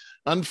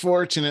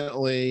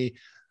 Unfortunately,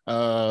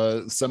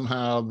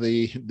 somehow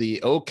the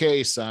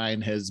okay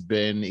sign has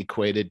been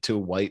equated to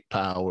white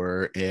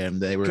power, and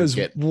they were because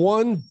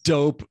one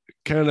dope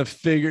kind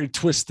of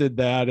twisted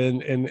that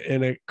and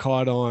it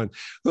caught on.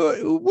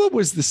 What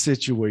was the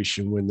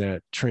situation when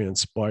that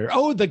transpired?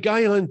 Oh, the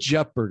guy on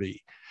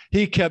Jeopardy,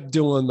 he kept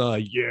doing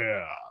or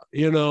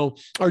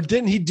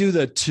didn't he do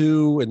the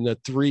 2 and the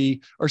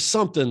 3 or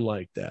something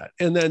like that?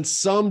 And then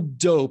some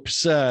dope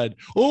said,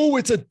 oh,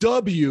 it's a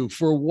W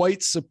for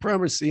white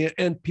supremacy.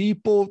 And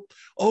people,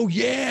 oh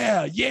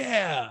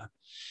yeah.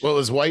 Well,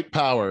 it's white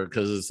power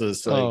because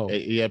it's like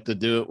you have to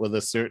do it with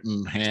a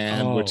certain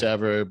hand,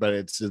 whichever, but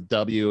it's a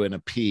W and a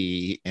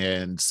P.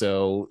 And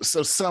so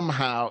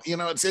somehow,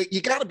 it's you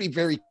got to be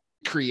very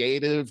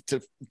creative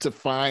to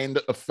find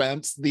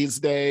offense these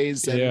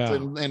days.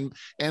 And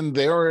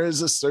there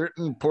is a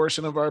certain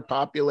portion of our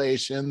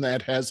population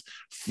that has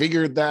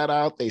figured that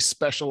out. They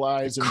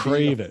specialize in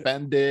being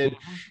offended,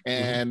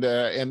 and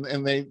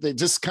they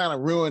just kind of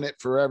ruin it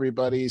for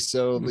everybody.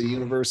 So the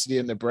University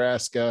of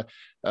Nebraska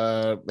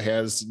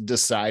has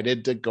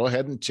decided to go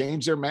ahead and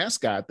change their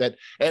mascot.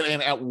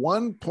 And at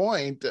one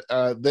point,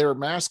 their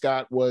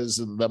mascot was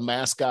the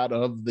mascot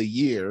of the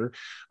year,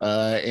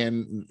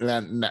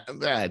 and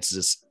I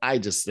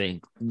just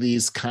think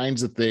these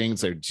kinds of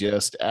things are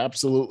just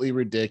absolutely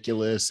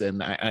ridiculous,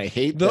 and I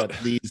hate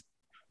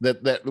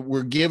that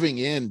we're giving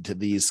in to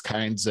these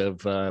kinds of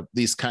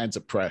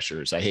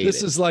pressures. I hate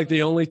this. Is like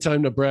the only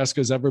time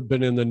Nebraska's ever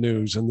been in the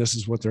news, and this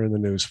is what they're in the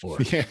news for.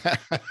 Yeah,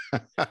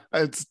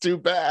 it's too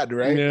bad,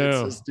 right? Yeah.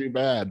 It's just too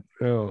bad.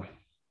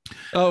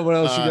 Oh, what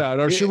else you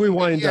got? Or should we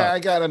wind up? Yeah, I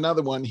got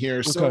another one here.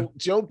 Okay. So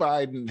Joe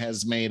Biden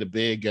has made a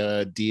big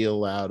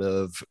deal out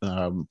of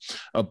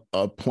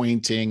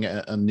appointing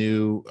a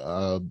new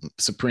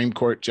Supreme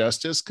Court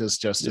justice because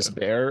Justice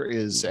Behr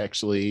is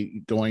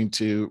actually going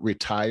to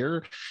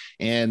retire.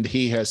 And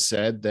he has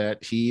said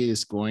that he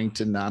is going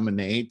to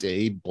nominate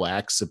a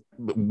black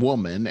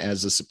woman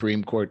as a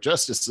Supreme Court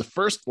justice, the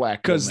first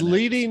black woman. Because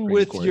leading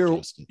with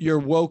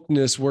your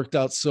wokeness worked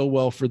out so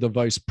well for the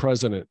vice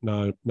president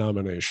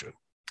nomination.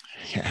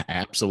 Yeah,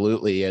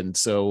 absolutely. And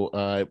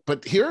so,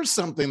 but here's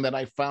something that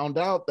I found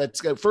out that's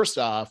first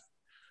off,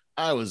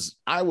 I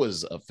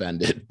was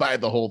offended by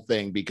the whole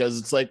thing because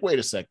it's like, wait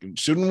a second,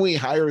 shouldn't we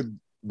hire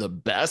the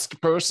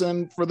best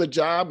person for the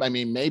job? I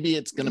mean, maybe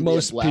it's going to be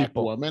a black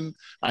woman.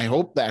 I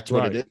hope that's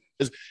what it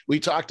is. We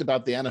talked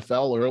about the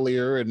NFL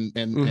earlier and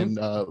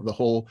the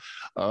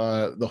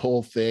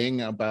whole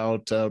thing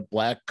about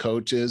black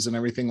coaches and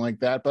everything like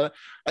that. But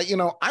I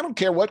don't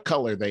care what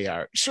color they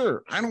are.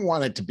 Sure, I don't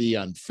want it to be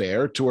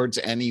unfair towards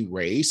any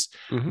race,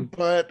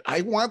 but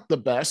I want the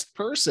best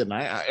person.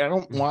 I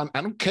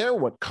don't care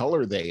what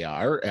color they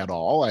are at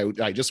all.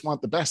 I just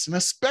want the best, and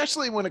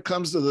especially when it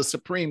comes to the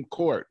Supreme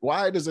Court.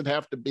 Why does it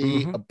have to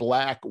be a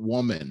black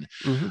woman?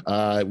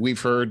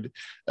 We've heard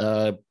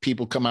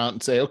people come out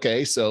and say,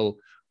 okay, so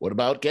what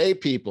about gay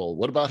people?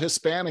 What about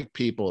Hispanic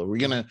people? Are we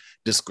going to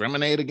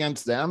discriminate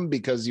against them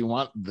because you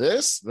want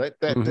this?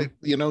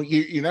 You're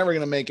never going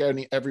to make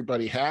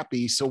everybody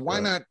happy. So why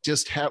not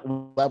just have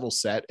level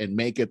set and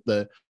make it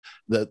the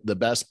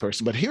best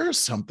person? But here's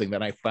something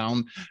that I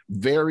found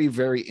very,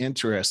 very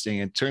interesting.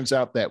 It turns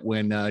out that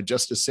when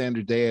Justice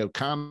Sandra Day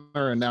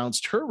O'Connor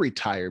announced her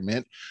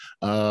retirement,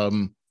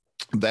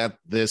 that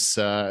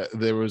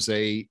there was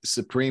a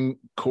Supreme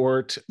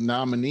Court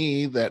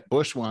nominee that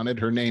Bush wanted.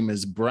 Her name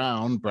is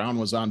Brown. Brown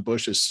was on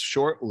Bush's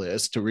short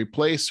list to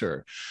replace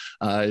her.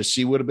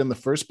 She would have been the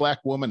first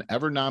black woman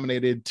ever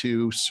nominated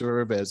to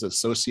serve as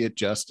Associate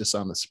Justice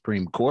on the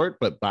Supreme Court,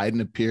 but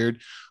Biden appeared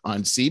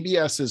on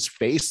CBS's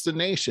Face the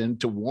Nation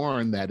to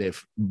warn that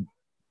if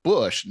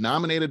Bush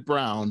nominated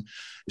Brown,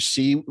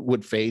 she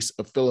would face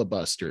a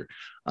filibuster.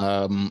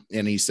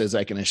 And he says,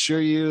 I can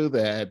assure you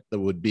that there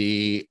would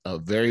be a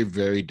very,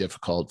 very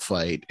difficult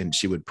fight, and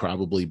she would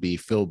probably be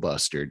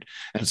filibustered.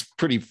 And it's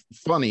pretty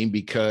funny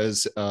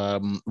because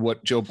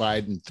what Joe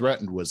Biden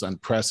threatened was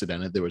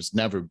unprecedented. There was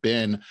never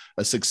been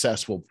a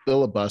successful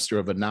filibuster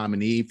of a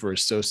nominee for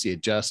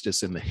associate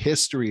justice in the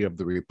history of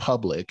the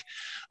republic.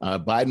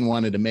 Biden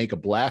wanted to make a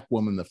Black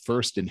woman the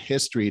first in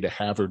history to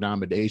have her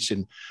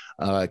nomination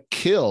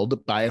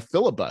killed by a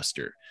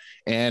filibuster.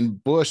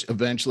 And Bush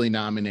eventually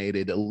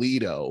nominated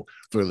Alito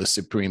for the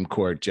Supreme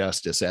Court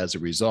justice as a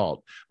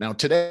result. Now,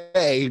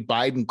 today,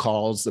 Biden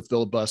calls the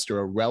filibuster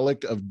a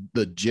relic of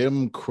the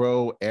Jim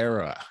Crow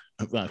era.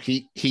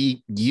 He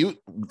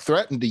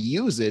threatened to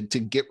use it to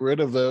get rid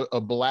of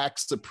a Black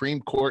Supreme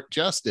Court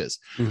justice,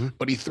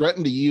 but he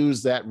threatened to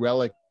use that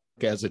relic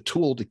as a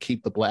tool to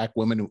keep the Black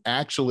woman who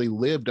actually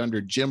lived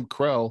under Jim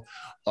Crow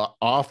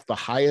off the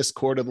highest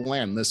court of the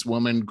land. This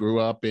woman grew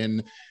up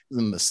in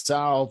the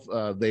South.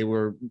 They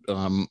were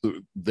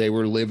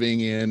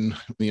living in,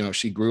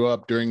 she grew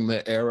up during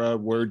the era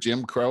where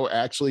Jim Crow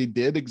actually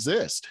did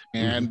exist.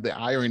 And the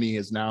irony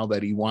is now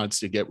that he wants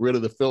to get rid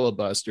of the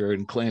filibuster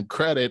and claim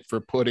credit for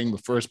putting the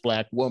first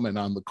Black woman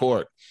on the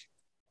court.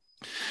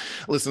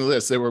 Listen to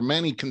this. There were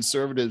many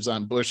conservatives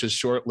on Bush's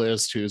short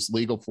list whose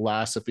legal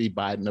philosophy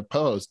Biden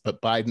opposed,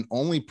 but Biden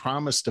only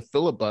promised to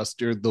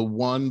filibuster the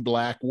one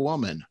Black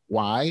woman.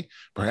 Why?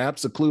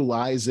 Perhaps the clue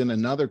lies in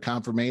another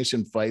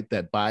confirmation fight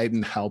that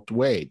Biden helped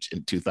wage.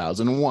 In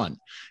 2001,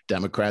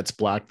 Democrats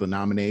blocked the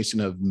nomination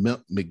of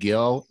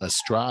Miguel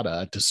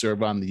Estrada to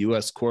serve on the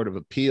U.S. Court of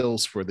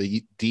Appeals for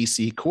the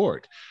D.C.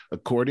 court.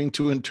 According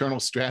to internal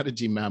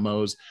strategy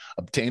memos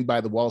obtained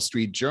by the Wall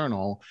Street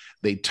Journal,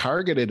 they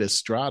targeted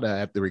Estrada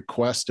at the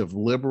request of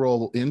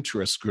liberal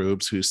interest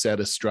groups who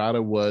said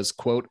Estrada was,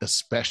 quote,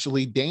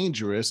 especially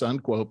dangerous,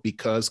 unquote,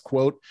 because,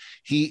 quote,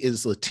 he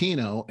is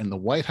Latino and the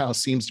White House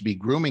seems to be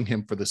grooming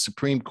him for the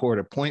Supreme Court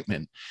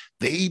appointment.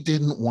 They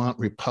didn't want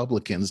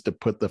Republicans to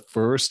put the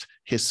first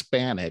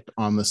Hispanic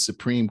on the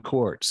Supreme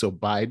Court. So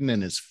Biden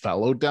and his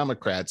fellow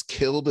Democrats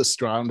killed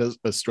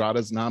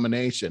Estrada's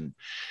nomination.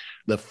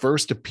 The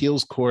first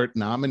appeals court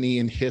nominee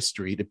in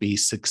history to be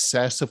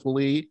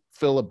successfully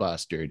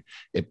filibustered.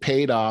 It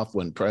paid off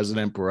when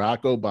President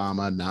Barack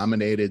Obama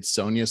nominated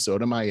Sonia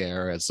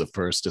Sotomayor as the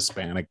first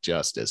Hispanic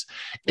justice.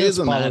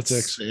 Isn't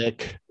politics. That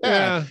sick?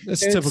 Yeah,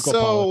 it's typical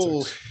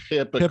politics.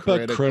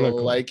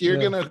 Hypocritical. Like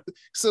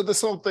so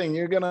this whole thing,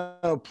 you're gonna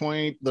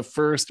appoint the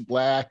first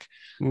Black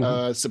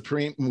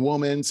Supreme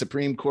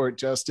Court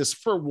justice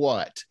for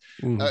what?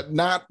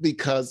 Not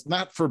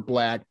for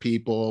Black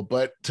people,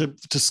 but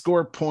to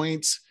score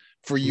points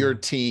for your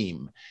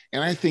team.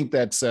 And I think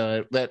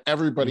that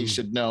everybody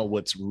should know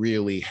what's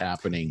really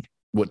happening,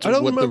 what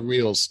the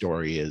real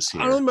story is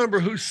here. I don't remember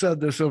who said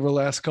this over the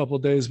last couple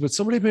of days, but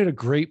somebody made a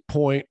great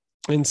point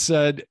and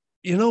said,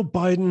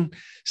 Biden,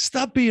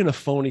 stop being a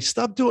phony.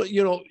 Stop doing,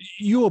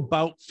 you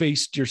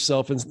about-faced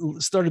yourself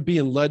and started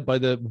being led by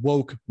the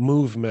woke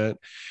movement.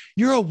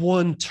 You're a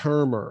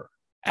one-termer.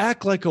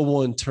 Act like a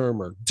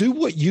one-termer. Do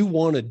what you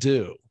want to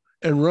do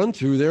and run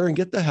through there and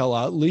get the hell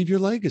out and leave your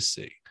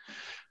legacy.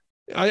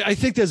 I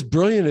think that's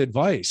brilliant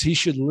advice. He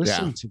should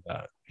listen to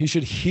that. He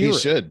should hear it. He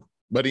should,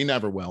 but he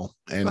never will.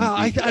 And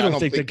I don't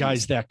think the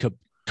guy's that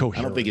coherent.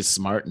 I don't think he's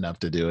smart enough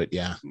to do it.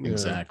 Yeah,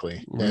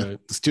 exactly. Right. Yeah,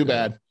 it's too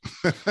bad.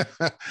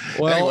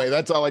 Well, anyway,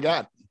 that's all I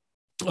got.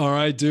 All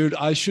right, dude.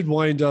 I should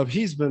wind up.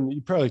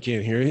 You probably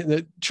can't hear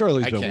it.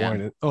 Charlie's been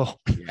whining. Oh,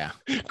 yeah.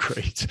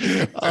 Great.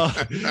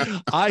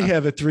 I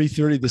have at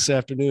 3:30 this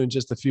afternoon,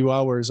 just a few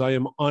hours, I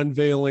am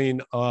unveiling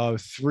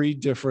 3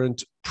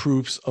 different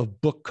proofs of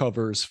book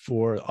covers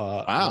for an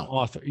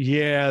author.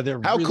 Yeah,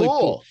 they're how really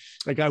cool.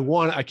 Like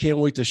I can't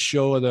wait to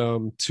show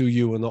them to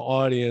you in the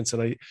audience,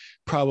 and I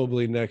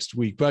probably next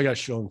week, but I got to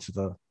show them to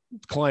the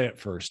client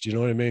first. You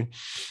know what I mean?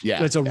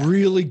 Yeah. It's a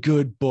really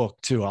good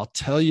book too. I'll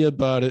tell you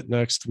about it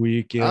next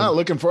week.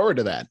 Looking forward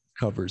to that.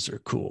 Covers are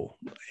cool.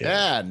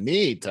 Yeah,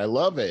 neat. I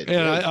love it. And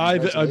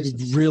I've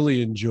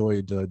really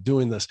enjoyed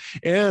doing this.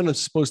 And I'm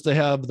supposed to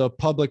have the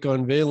public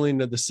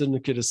unveiling of the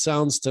Syndicate of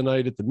Sounds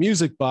tonight at the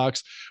Music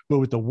Box. But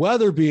with the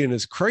weather being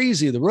as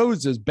crazy, the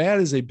roads as bad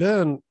as they've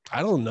been,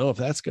 I don't know if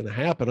that's going to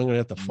happen. I'm going to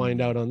have to find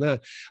out on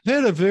that. I've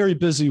had a very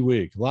busy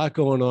week, a lot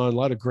going on, a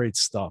lot of great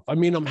stuff. I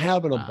mean, I'm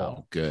having a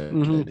ball. Good.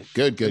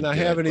 And I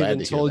haven't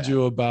even told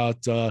you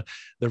about the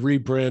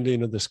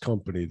rebranding of this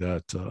company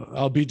that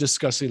I'll be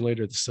discussing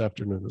later this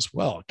afternoon as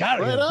well.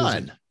 Right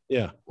on.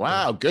 Yeah.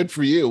 Wow. Good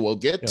for you. We'll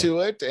get to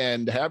it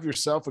and have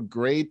yourself a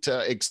great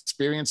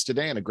experience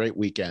today and a great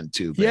weekend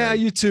too. Barry. Yeah,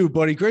 you too,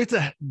 buddy.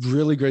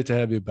 Really great to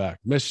have you back.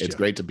 Missed you. It's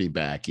great to be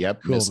back.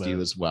 Yep. Cool, missed you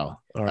as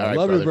well. All right.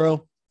 Love brother. You,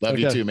 bro. Love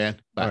you too, man.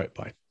 Bye. All right.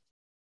 Bye.